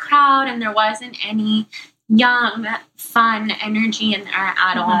older crowd, and there wasn't any young, fun energy in there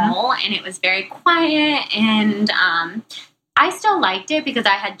at all, and it was very quiet. And I still liked it because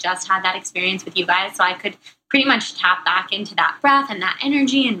I had just had that experience with you guys, so I could pretty much tap back into that breath and that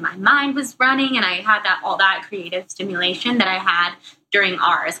energy, and my mind was running, and I had all that creative stimulation that I had during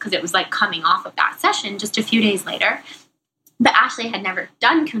ours, because it was like coming off of that session just a few days later. But Ashley had never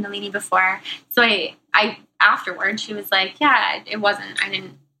done Kundalini before, so I afterwards, she was like, it wasn't,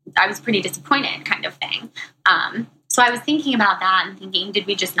 I was pretty disappointed, kind of thing. So I was thinking about that and thinking, did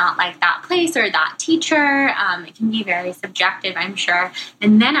we just not like that place or that teacher? It can be very subjective, I'm sure.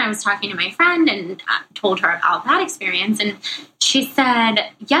 And then I was talking to my friend and told her about that experience. And she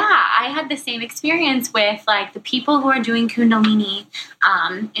said, I had the same experience with like the people who are doing Kundalini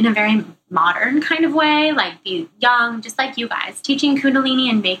in a very modern kind of way, like the young, just like you guys, teaching Kundalini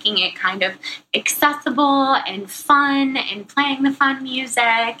and making it kind of accessible and fun and playing the fun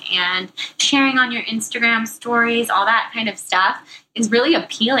music and sharing on your Instagram stories, all that kind of stuff is really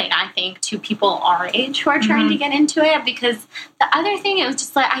appealing, I think, to people our age who are trying to get into it. Because the other thing, it was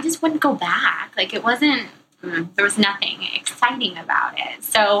just like, I just wouldn't go back. Like it wasn't, there was nothing exciting about it.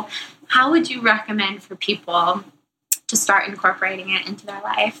 So how would you recommend for people to start incorporating it into their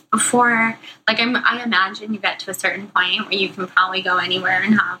life before, like, I imagine you get to a certain point where you can probably go anywhere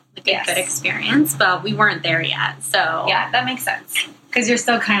and have like a good experience, but we weren't there yet. So yeah, that makes sense, because you're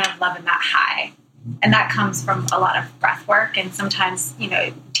still kind of loving that high, and that comes from a lot of breath work. And sometimes, you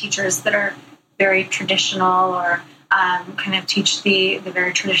know, teachers that are very traditional or kind of teach the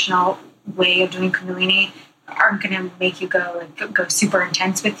very traditional way of doing Kundalini aren't going to make you go super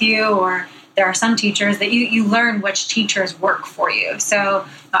intense with you. Or there are some teachers that you learn which teachers work for you. So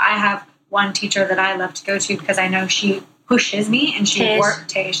I have one teacher that I love to go to because I know she pushes me and she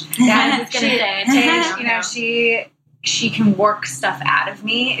works. Yeah, I was going to say Tej. You know, she can work stuff out of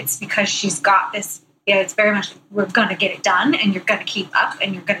me. It's because she's got this. Yeah, it's very much we're going to get it done, and you're going to keep up,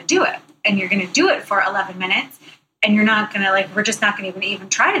 and you're going to do it, and you're going to do it for 11 minutes. And you're not going to we're just not going to even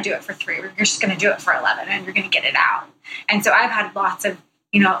try to do it for 3. You're just going to do it for 11, and you're going to get it out. And so I've had lots of,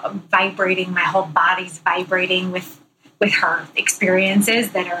 you know, vibrating, my whole body's vibrating with her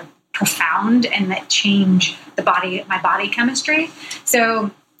experiences that are profound and that change my body chemistry. So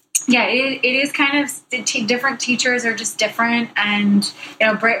yeah, it is kind of different teachers are just different. And, you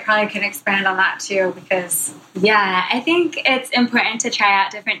know, Britt probably can expand on that too, because I think it's important to try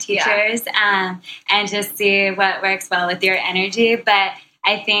out different teachers and just see what works well with your energy. But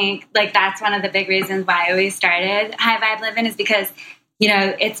I think like that's one of the big reasons why we started High Vibe Livin is because, you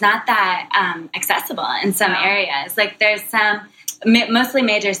know, it's not that accessible in some areas. Like there's some, mostly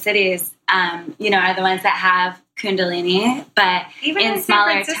major cities, you know, are the ones that have Kundalini, but even in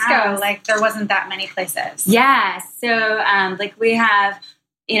smaller San Francisco, towns, like there wasn't that many places. Yeah. So like we have,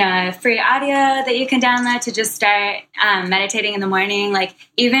 you know, free audio that you can download to just start meditating in the morning. Like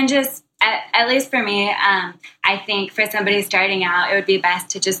even just at least for me, I think for somebody starting out, it would be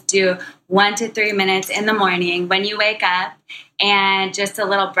best to just do 1 to 3 minutes in the morning when you wake up and just a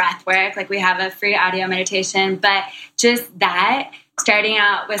little breath work. Like we have a free audio meditation, but just that, starting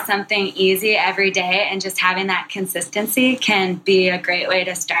out with something easy every day and just having that consistency can be a great way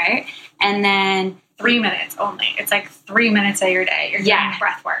to start. And then 3 minutes only. It's like 3 minutes of your day. You're doing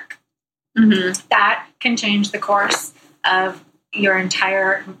breath work. Mm-hmm. That can change the course of your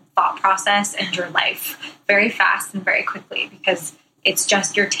entire thought process and your life very fast and very quickly, because it's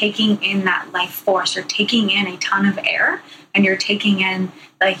just you're taking in that life force. You're taking in a ton of air, and you're taking in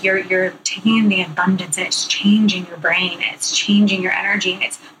like you're taking in the abundance, and it's changing your brain, and it's changing your energy, and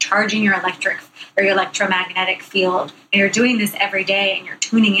it's charging your electromagnetic field. And you're doing this every day, and you're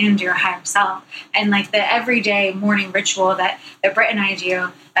tuning into your higher self. And like the everyday morning ritual that Britt and I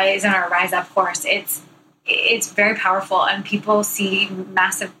do is in our Rise Up course. It's very powerful, and people see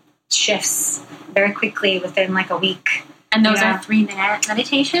massive shifts very quickly within like a week. And those are 3-minute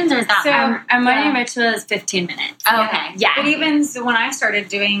meditations, or is that our morning ritual is 15 minutes. Oh, okay. Yeah. But even so when I started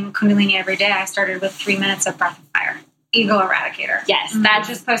doing Kundalini every day, I started with 3 minutes of breath of fire. Ego Eradicator. Yes. I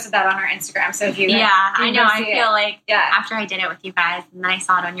just posted that on our Instagram. So if you I know. I feel like Yeah. after I did it with you guys and I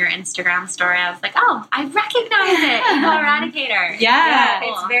saw it on your Instagram story, I was like, oh, I recognize it. Ego Eradicator. Yeah.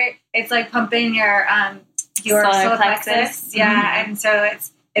 It's like pumping your solar plexus. Yeah. And so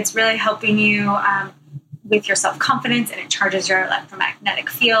it's really helping you with your self-confidence, and it charges your electromagnetic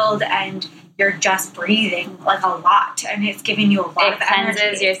field, and you're just breathing like a lot, and it's giving you a lot of energy. It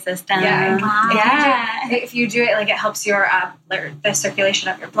cleanses your system. Yeah. Wow. If you do it, like it helps your the circulation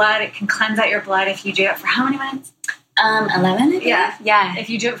of your blood. It can cleanse out your blood if you do it for how many minutes? 11, I think. Yeah. If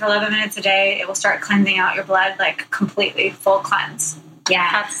you do it for 11 minutes a day, it will start cleansing out your blood, like completely full cleanse.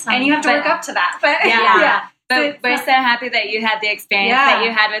 Yeah. And you have to work up to that. But But we're so happy that you had the experience that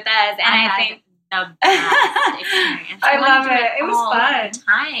you had with us. And I think the best experience. I love it. It was fun.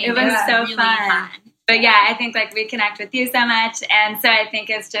 It was so really fun. But yeah, I think like we connect with you so much, and so I think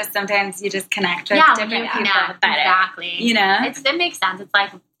it's just sometimes you just connect with different people better. Exactly. You know, it makes sense. It's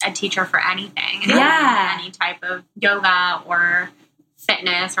like a teacher for anything. Any type of yoga or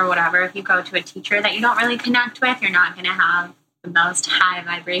fitness or whatever. If you go to a teacher that you don't really connect with, you're not going to have the most high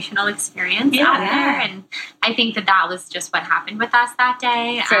vibrational experience out there. And I think that was just what happened with us that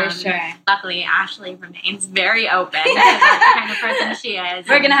day. For sure. Luckily, Ashley remains very open because that's the kind of person she is.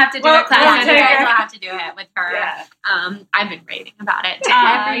 We're going to have to do a class with with her. We'll have to do it with her. Yeah. I've been raving about it to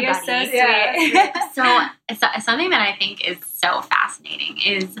everybody. You're so sweet. Yeah. So something that I think is so fascinating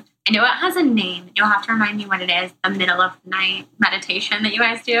is, I know it has a name. You'll have to remind me what it is. The middle of the night meditation that you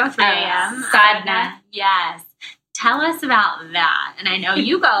guys do, 3 a.m. Sadhana. Yes. Tell us about that. And I know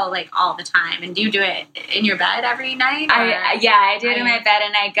you go like all the time. And do you do it in your bed every night? I do it in my bed,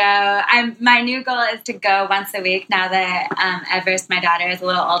 and I go. My new goal is to go once a week. Now that Everest, my daughter, is a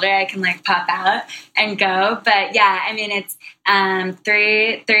little older, I can like pop out and go. But yeah, I mean, it's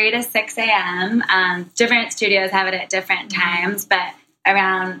 3 to 6 a.m. Different studios have it at different times, but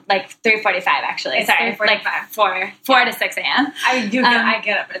around like 3:45 actually. It's Sorry, 3:45. Like 4 to 6 a.m. I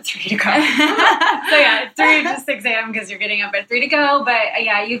get up at 3 to go. So yeah, 3 to 6 a.m. because you're getting up at 3 to go. But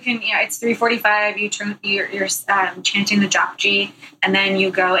yeah, you can. Yeah, it's 3:45. You're chanting the Japji, and then you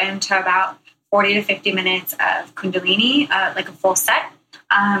go into about 40 to 50 minutes of Kundalini, like a full set.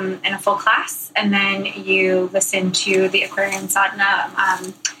 And a full class, and then you listen to the Aquarian Sadhana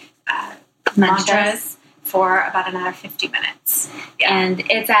mantras for about another 50 minutes. Yeah. And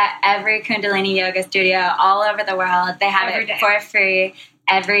it's at every Kundalini yoga studio all over the world. They have Every it day. for free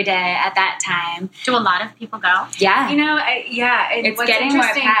every day at that time. Do a lot of people go? Yeah. You know, and It's what's getting more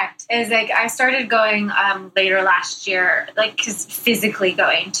interesting packed. is like I started going later last year, like because physically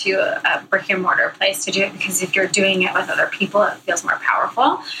going to a brick and mortar place to do it, because if you're doing it with other people, it feels more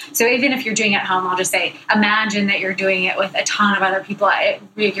powerful. So even if you're doing it at home, I'll just say, imagine that you're doing it with a ton of other people.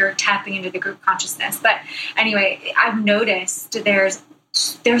 You're tapping into the group consciousness. But anyway, I've noticed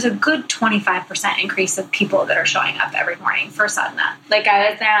there's a good 25% increase of people that are showing up every morning for sadhana. Like I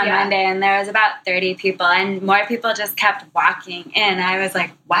was there on Yeah. Monday, and there was about 30 people, and more people just kept walking in. I was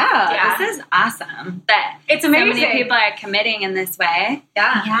like, wow, Yeah. this is awesome that It's so amazing. many people are committing in this way.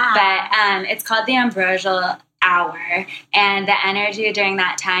 Yeah. But it's called the ambrosial hour, and the energy during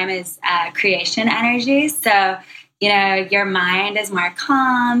that time is creation energy. So, you know, your mind is more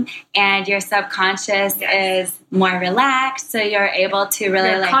calm and your subconscious is more relaxed. So you're able to really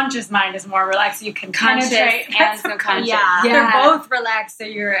Your conscious mind is more relaxed. You can conscious penetrate and subconscious. Yeah. They're both relaxed, so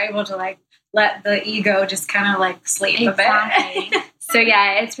you're able to like let the ego just kind of like sleep a bit. So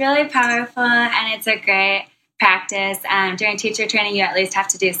yeah, it's really powerful, and it's a great practice. During teacher training, you at least have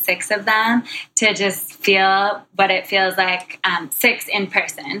to do 6 of them to just feel what it feels like, 6 in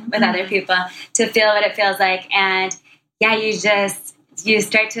person with other people, to feel what it feels like. And yeah, you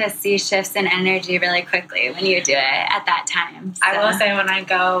start to see shifts in energy really quickly when you do it at that time. So. I will say when I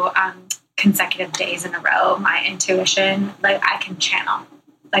go consecutive days in a row, my intuition, like I can channel.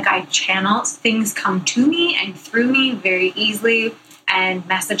 Like I channel, things come to me and through me very easily, and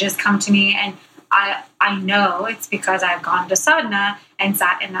messages come to me, and I know it's because I've gone to sadhana and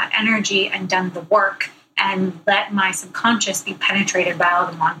sat in that energy and done the work and let my subconscious be penetrated by all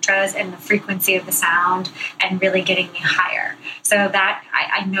the mantras and the frequency of the sound and really getting me higher. So that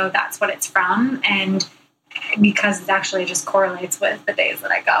I know that's what it's from, and because it actually just correlates with the days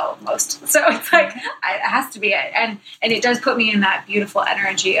that I go most. So it's like it has to be it, and it does put me in that beautiful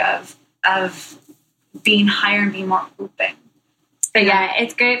energy of being higher and being more open. But yeah,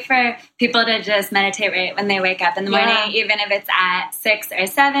 it's great for people to just meditate right when they wake up in the morning, even if it's at 6 or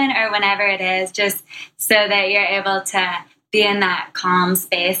 7 or whenever it is, just so that you're able to be in that calm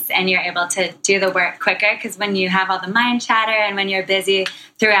space and you're able to do the work quicker. Because when you have all the mind chatter and when you're busy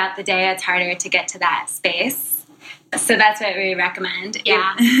throughout the day, it's harder to get to that space. So that's what we recommend.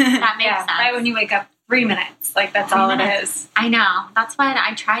 Yeah, that makes sense. Right when you wake up, 3 minutes. Like that's all it is. I know. That's what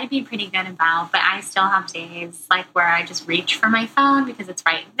I try to be pretty good about, but I still have days like where I just reach for my phone because it's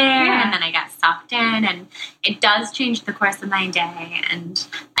right there, and then I get sucked in, and it does change the course of my day. And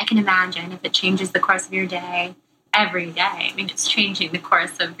I can imagine if it changes the course of your day every day, I mean, it's changing the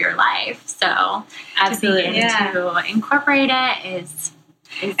course of your life. So Absolutely. to begin to incorporate it is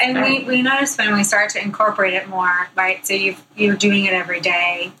And we notice when we start to incorporate it more, right? So you're doing it every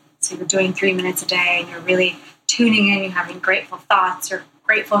day. So you're doing 3 minutes a day, and you're really tuning in. You're having grateful thoughts. You're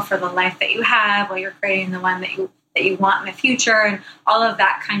grateful for the life that you have, while you're creating the one that you want in the future, and all of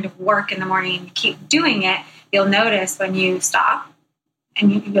that kind of work in the morning. And you keep doing it. You'll notice when you stop,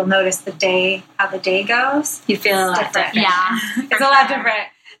 and you'll notice how the day goes. You feel a lot different. different. Yeah, It's a lot different.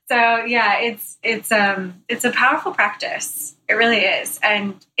 So yeah, it's a powerful practice. It really is,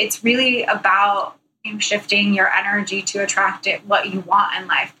 and it's really about shifting your energy to attract what you want in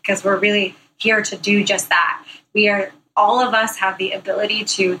life, because we're really here to do just that. All of us have the ability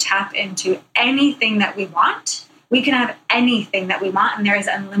to tap into anything that we want. We can have anything that we want, and there is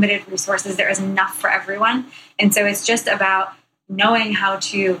unlimited resources. There is enough for everyone, and so it's just about knowing how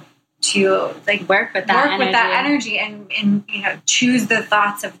to like work with that energy and choose the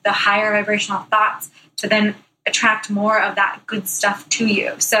thoughts of the higher vibrational thoughts to then attract more of that good stuff to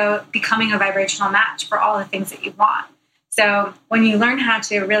you. So becoming a vibrational match for all the things that you want. So when you learn how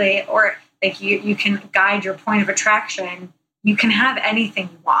to really, or like you can guide your point of attraction, you can have anything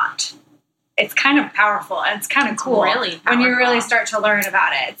you want. it's kind of powerful and it's kind of cool really when you really powerful. start to learn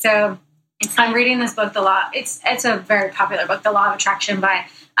about it. So I'm reading this book, it's a very popular book, The Law of Attraction by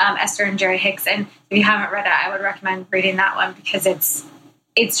Esther and Jerry Hicks. And if you haven't read it, I would recommend reading that one because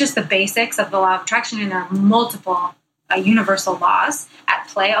it's just the basics of the law of attraction, and there are multiple universal laws at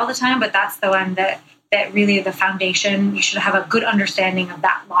play all the time, but that's the one that really the foundation. You should have a good understanding of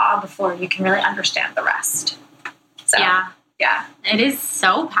that law before you can really understand the rest. So, yeah. It is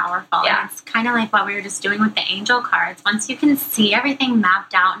so powerful. Yeah. It's kind of like what we were just doing with the angel cards. Once you can see everything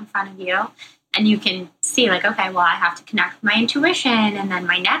mapped out in front of you, and you can see like, okay, well, I have to connect with my intuition, and then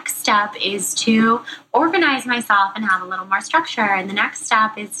my next step is to organize myself and have a little more structure, and the next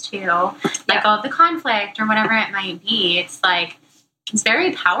step is to let go of the conflict or whatever it might be. It's like, it's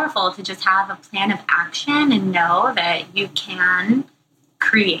very powerful to just have a plan of action and know that you can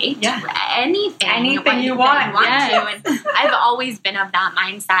create anything you want. to. And I've always been of that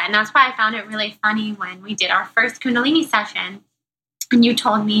mindset. And that's why I found it really funny when we did our first Kundalini session and you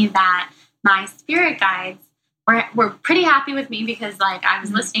told me that my spirit guides were pretty happy with me because like I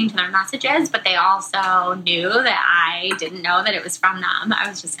was listening to their messages, but they also knew that I didn't know that it was from them. I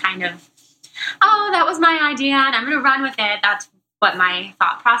was just kind of, oh, that was my idea and I'm going to run with it. That's what my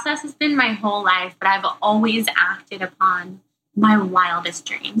thought process has been my whole life. But I've always acted upon my wildest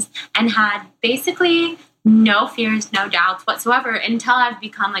dreams and had basically no fears, no doubts whatsoever until I've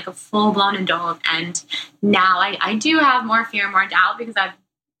become like a full-blown adult. And now I do have more fear, more doubt because I've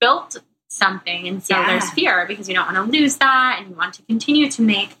built something. And so there's fear because you don't want to lose that and you want to continue to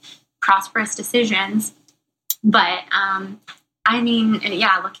make prosperous decisions. But, I mean,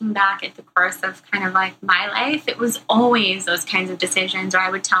 looking back at the course of kind of like my life, it was always those kinds of decisions where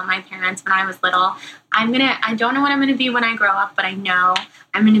I would tell my parents when I was little, I don't know what I'm going to be when I grow up, but I know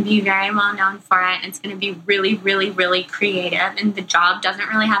I'm going to be very well known for it. And it's going to be really, really, really creative. And the job doesn't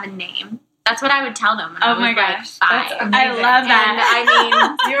really have a name. That's what I would tell them when I was like 5. I love that. And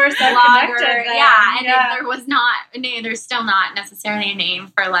I mean, you were so blogger, connected then. There was not a name. There's still not necessarily a name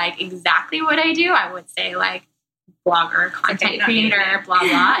for like exactly what I do. I would say like blogger, content creator, blah,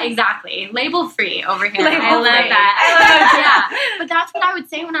 blah. Exactly. Label free over here. I love that. Yeah. But that's what I would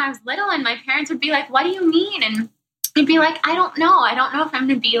say when I was little. And my parents would be like, what do you mean? And I'd be like, I don't know. I don't know if I'm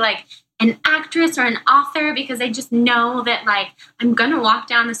going to be like an actress or an author because I just know that like I'm going to walk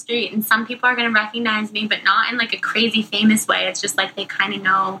down the street and some people are going to recognize me, but not in like a crazy famous way. It's just like they kind of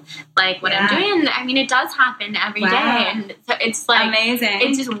know like what I'm doing. I mean, it does happen every day. And so it's like amazing.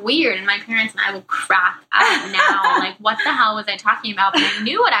 It's just weird. And my parents and I will crack up now. Like, what the hell was I talking about? But I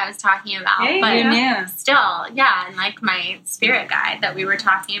knew what I was talking about. But you knew. Still, and like my spirit guide that we were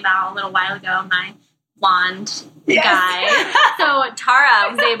talking about a little while ago, my blonde guy. So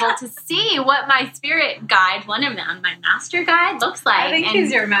Tara was able to see what my spirit guide, one of them, my master guide, looks like. I think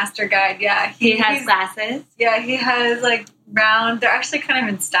he's your master guide. Yeah, he has glasses. Yeah, he has like round. They're actually kind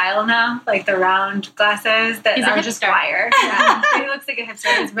of in style now, like the round glasses that are just wire. Yeah, he looks like a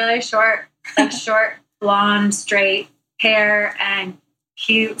hipster. He's really short, like short, blonde, straight hair, and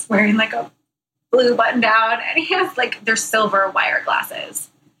he's wearing like a blue button down, and he has like they're silver wire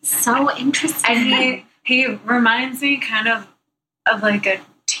glasses. So interesting. And he reminds me kind of like a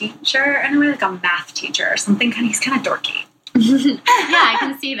teacher, in a way, like a math teacher or something. He's kind of dorky. I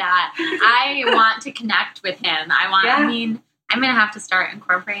can see that. I want to connect with him. I mean, I'm going to have to start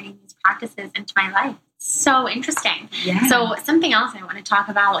incorporating these practices into my life. So interesting. Yeah. So something else I want to talk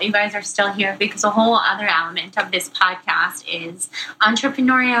about while you guys are still here, because a whole other element of this podcast is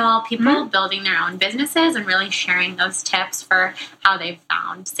entrepreneurial people building their own businesses and really sharing those tips for how they've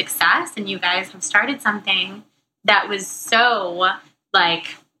found success. And you guys have started something that was so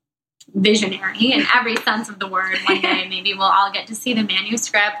like visionary in every sense of the word. One day maybe we'll all get to see the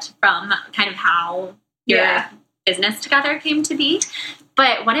manuscript from kind of how your business together came to be.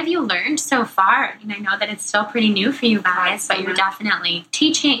 But what have you learned so far? I mean, I know that it's still pretty new for you guys, but you're definitely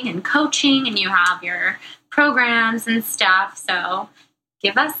teaching and coaching and you have your programs and stuff. So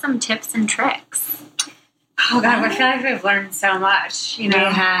give us some tips and tricks. Oh, God, I feel like we've learned so much. We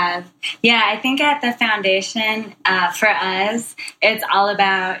have. Yeah, I think at the foundation for us, it's all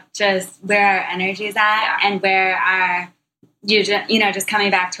about just where our energy is at and where our, just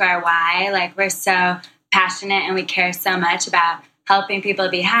coming back to our why. Like, we're so passionate and we care so much about helping people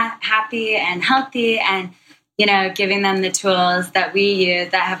be happy and healthy and, giving them the tools that we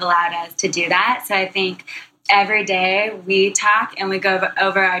use that have allowed us to do that. So I think every day we talk and we go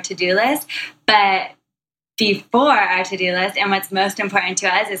over our to-do list, but before our to-do list and what's most important to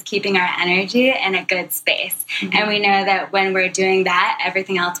us is keeping our energy in a good space. Mm-hmm. And we know that when we're doing that,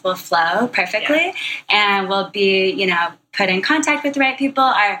 everything else will flow perfectly and we'll be, put in contact with the right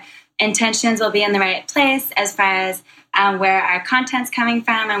people. intentions will be in the right place as far as where our content's coming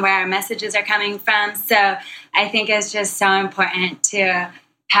from and where our messages are coming from. So I think it's just so important to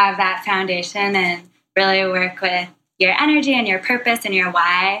have that foundation and really work with your energy and your purpose and your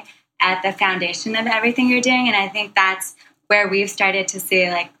why at the foundation of everything you're doing. And I think that's where we've started to see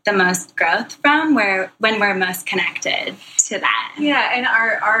like the most growth from, when we're most connected to that. Yeah, and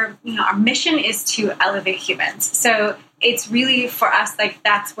our mission is to elevate humans. So it's really for us like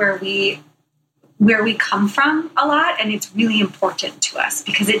that's where we come from a lot, and it's really important to us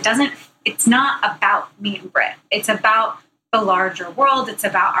because it's not about me and Britt. It's about the larger world. It's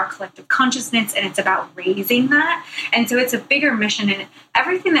about our collective consciousness, and it's about raising that. And so it's a bigger mission, and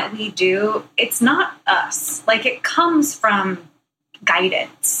everything that we do, it's not us. Like it comes from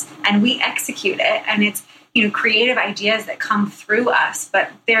guidance, and we execute it, and it's, creative ideas that come through us, but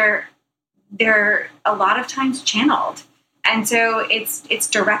they're a lot of times channeled. And so it's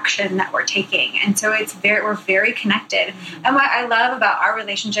direction that we're taking. And so we're very connected. Mm-hmm. And what I love about our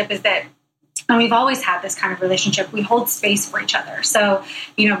relationship is that, and we've always had this kind of relationship, we hold space for each other. So,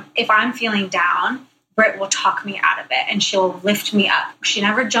 if I'm feeling down, Britt will talk me out of it and she'll lift me up. She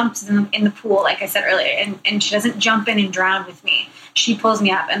never jumps in the pool, like I said earlier, and she doesn't jump in and drown with me. She pulls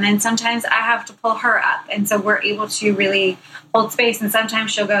me up. And then sometimes I have to pull her up. And so we're able to really hold space. And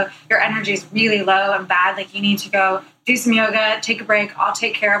sometimes she'll go, your energy is really low and bad. Like you need to go do some yoga, take a break. I'll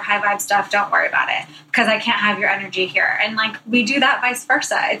take care of high vibe stuff. Don't worry about it because I can't have your energy here. And like we do that vice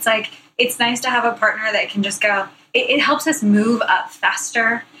versa. It's like, it's nice to have a partner that can just go, it helps us move up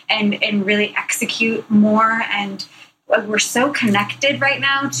faster and really execute more. And we're so connected right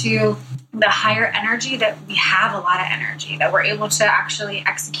now to the higher energy that we have a lot of energy, that we're able to actually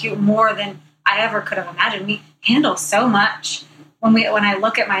execute more than I ever could have imagined. We handle so much. When I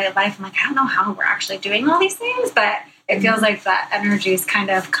look at my life, I'm like, I don't know how we're actually doing all these things, but it feels like that energy is kind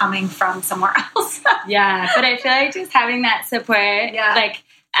of coming from somewhere else. Yeah, but I feel like just having that support,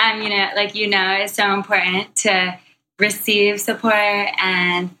 is so important to receive support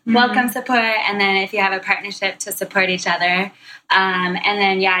and welcome support. And then if you have a partnership, to support each other. And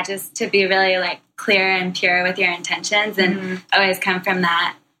then, just to be really like clear and pure with your intentions and always come from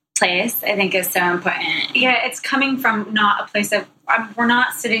that place, I think is so important. Yeah, it's coming from not a place of, we're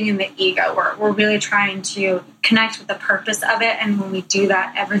not sitting in the ego. We're really trying to connect with the purpose of it. And when we do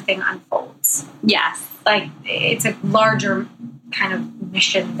that, everything unfolds. Yes. Like it's a larger kind of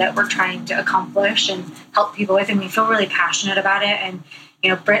mission that we're trying to accomplish and help people with. And we feel really passionate about it. And,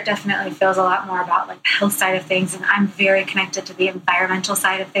 Britt definitely feels a lot more about like the health side of things. And I'm very connected to the environmental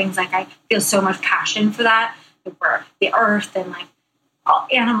side of things. Like I feel so much passion for that, for the earth and like all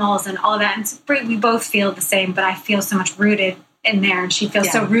animals and all of that. And so we both feel the same, but I feel so much rooted in there. And she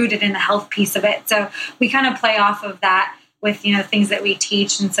feels so rooted in the health piece of it. So we kind of play off of that with, things that we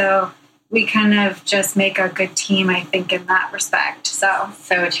teach. And so we kind of just make a good team, I think, in that respect. So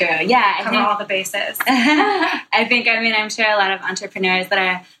true. Yeah. Cover all the bases. I'm sure a lot of entrepreneurs that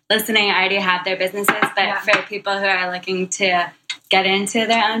are listening already have their businesses, but for people who are looking to get into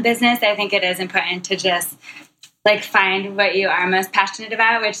their own business, I think it is important to just like find what you are most passionate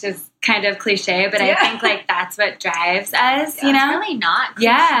about, which is kind of cliche, but I think like that's what drives us, It's really not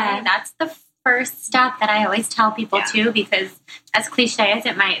cliche. Yeah. That's the first step that I always tell people too, because as cliche as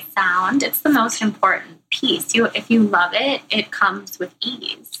it might sound, it's the most important piece. If you love it, it comes with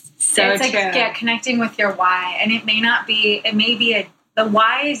ease. So it's true. Like, connecting with your why. And it may be the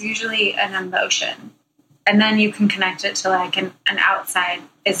why is usually an emotion. And then you can connect it to like an outside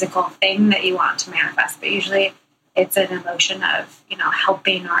physical thing that you want to manifest. But usually it's an emotion of,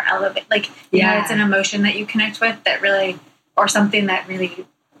 helping or elevate. Like, it's an emotion that you connect with that really, or something that really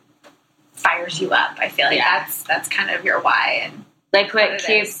fires you up. I feel like that's kind of your why. And like what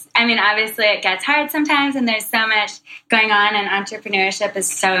keeps, obviously it gets hard sometimes and there's so much going on and entrepreneurship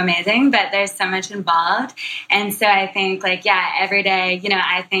is so amazing, but there's so much involved. And so I think like, every day,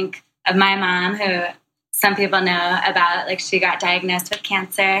 I think of my mom who some people know about, like she got diagnosed with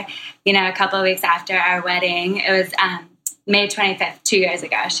cancer, a couple of weeks after our wedding. It was May 25th, 2 years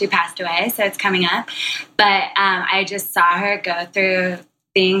ago. She passed away, so it's coming up. But I just saw her go through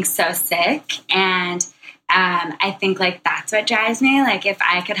being so sick, and I think like that's what drives me. Like if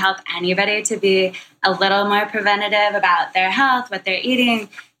I could help anybody to be a little more preventative about their health, what they're eating,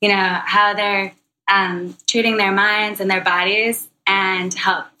 how they're treating their minds and their bodies, and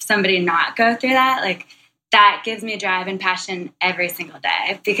help somebody not go through that, like that gives me drive and passion every single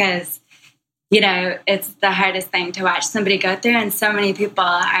day, because it's the hardest thing to watch somebody go through. And so many people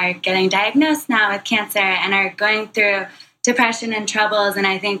are getting diagnosed now with cancer and are going through depression and troubles. And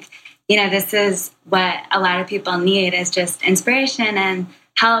I think, this is what a lot of people need, is just inspiration and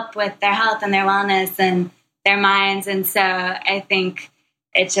help with their health and their wellness and their minds. And so I think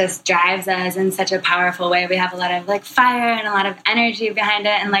it just drives us in such a powerful way. We have a lot of like fire and a lot of energy behind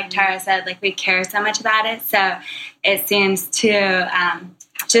it. And like Tara said, like we care so much about it. So it seems to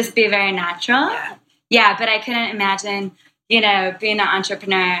just be very natural. Yeah, but I couldn't imagine, being an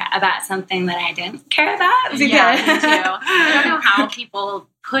entrepreneur about something that I didn't care about. Yeah, me too. I don't know how people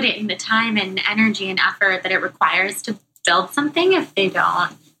put it in the time and energy and effort that it requires to build something if they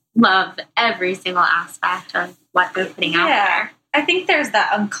don't love every single aspect of what they're putting out there. I think there's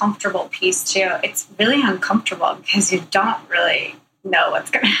that uncomfortable piece too. It's really uncomfortable because you don't really know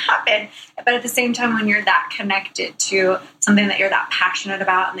what's going to happen. But at the same time, when you're that connected to something that you're that passionate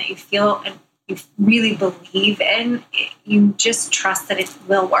about and that you feel and you really believe in, you just trust that it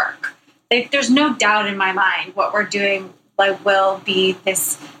will work. There's no doubt in my mind what we're doing will be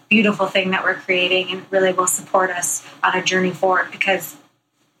this beautiful thing that we're creating and really will support us on a journey forward, because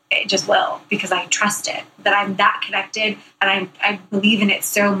it just will, because I trust it, that I'm that connected and I believe in it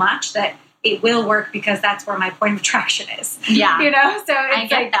so much that it will work, because that's where my point of attraction is. Yeah. So I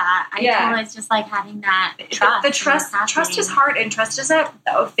get like, that. I totally, it's just like having that trust. The trust is hard, and trust is a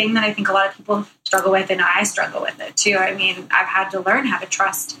thing that I think a lot of people struggle with, and I struggle with it too. I mean, I've had to learn how to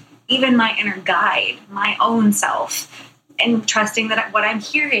trust even my inner guide, my own self, and trusting that what I'm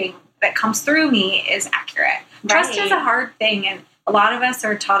hearing that comes through me is accurate. Right. Trust is a hard thing, and a lot of us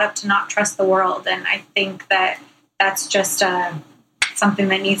are taught up to not trust the world, and I think that that's just something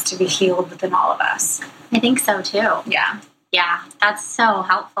that needs to be healed within all of us. I think so too. Yeah. Yeah, that's so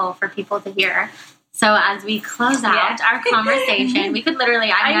helpful for people to hear. So as we close out our conversation, we could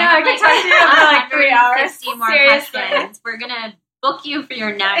literally, I could talk to you for like 3 hours. 50 more questions. We're going to book you for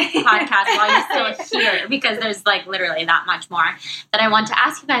your next podcast while you're still here, because there's like literally that much more that I want to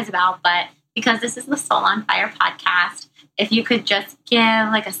ask you guys about. But because this is the Soul on Fire podcast, if you could just give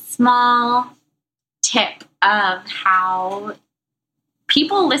like a small tip of how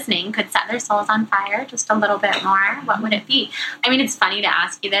people listening could set their souls on fire just a little bit more, what would it be? I mean, it's funny to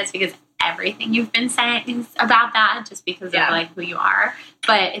ask you this because everything you've been saying is about that, just because of like who you are.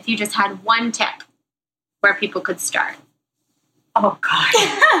 But if you just had one tip where people could start. Oh God.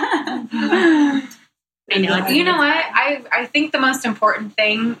 I know. You know what? I think the most important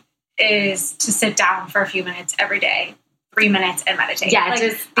thing is to sit down for a few minutes every day, 3 minutes, and meditate. Yeah, like,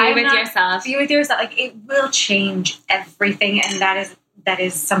 just be with yourself. Be with yourself. Like, it will change everything, and that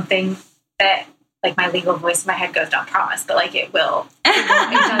is something that, like, my legal voice in my head goes, don't promise, but like it will.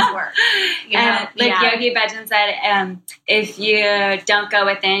 It does work. Yogi Bhajan said, if you don't go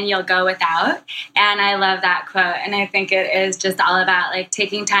within, you'll go without. And I love that quote. And I think it is just all about like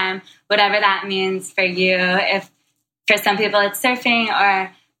taking time, whatever that means for you. If for some people it's surfing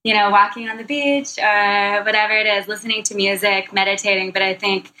or, walking on the beach or whatever it is, listening to music, meditating. But I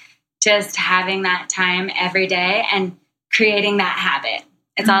think just having that time every day and creating that habit.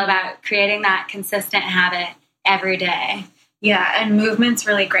 It's all about creating that consistent habit every day. Yeah, and movement's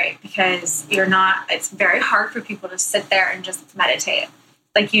really great because it's very hard for people to sit there and just meditate.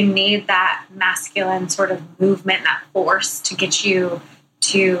 Like, you need that masculine sort of movement, that force to get you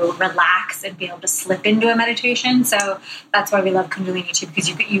to relax and be able to slip into a meditation. So that's why we love Kundalini too, because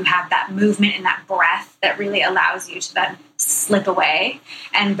you have that movement and that breath that really allows you to then slip away.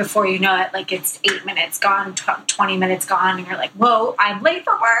 And before you know it, like, it's 8 minutes gone, 20 minutes gone, and you're like, whoa, I'm late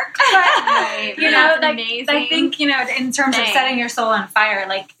for work. But, right. That's amazing. I think, in terms of setting your soul on fire,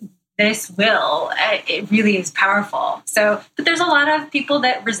 like, it really is powerful. So, but there's a lot of people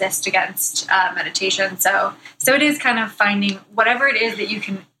that resist against meditation. So it is kind of finding whatever it is that you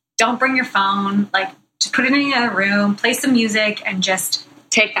can. Don't bring your phone. Like, just put it in another room, play some music, and just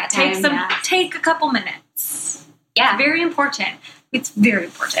take that time. Take a couple minutes. Yeah, it's very important. It's very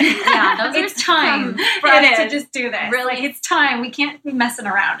important. Yeah, it's time for us to just do this. Really, like, it's time. We can't be messing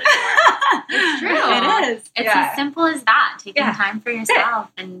around anymore. It's true. It is. It's as simple as that. Taking time for yourself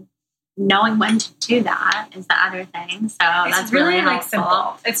and knowing when to do that is the other thing. So that's really like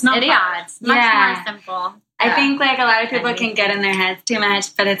simple. It's not. It's much more simple. I think like a lot of people can get in their heads too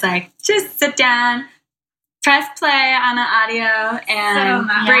much, but it's like, just sit down, press play on the audio, and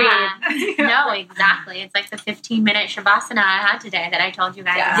breathe. No, exactly. It's like the 15-minute Shavasana I had today that I told you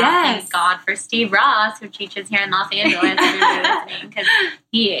guys about. Yes. Thank God for Steve Ross, who teaches here in Los Angeles, if you're listening, because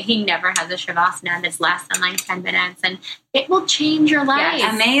he never has a Shavasana that's less than like 10 minutes, and it will change your life.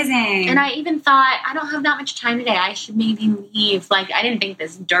 Yes. Amazing. And I even thought, I don't have that much time today. I should maybe leave. Like, I didn't think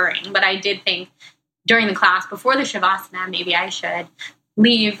this during, but I did think during the class before the Shavasana, maybe I should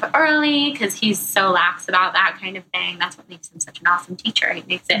leave early, because he's so lax about that kind of thing. That's what makes him such an awesome teacher. He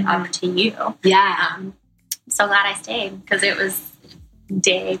makes it up to you. Yeah. I'm so glad I stayed, because it was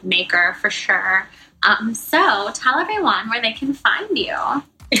day maker for sure. So tell everyone where they can find you.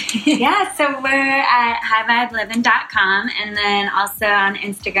 Yeah, so we're at highvibelivin.com and then also on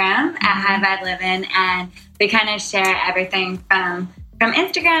Instagram at highvibelivin, and we kind of share everything from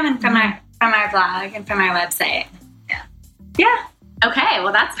Instagram and from our blog and from our website. Yeah. Okay,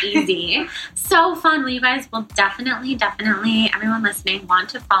 well, that's easy. So fun. Well, you guys will definitely, everyone listening, want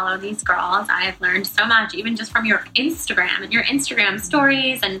to follow these girls. I have learned so much, even just from your Instagram and your Instagram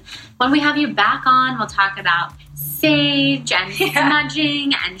stories. And when we have you back on, we'll talk about sage and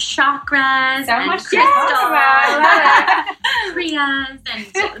smudging and chakras so and much crystals, I kriyas,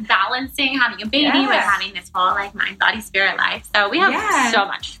 and balancing, having a baby with having this whole like mind, body, spirit life. So we have so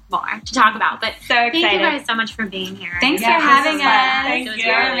much more to talk about. But so excited. Thank you guys so much for being here. Thanks for having us. Thank you.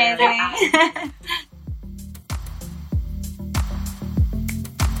 You're amazing.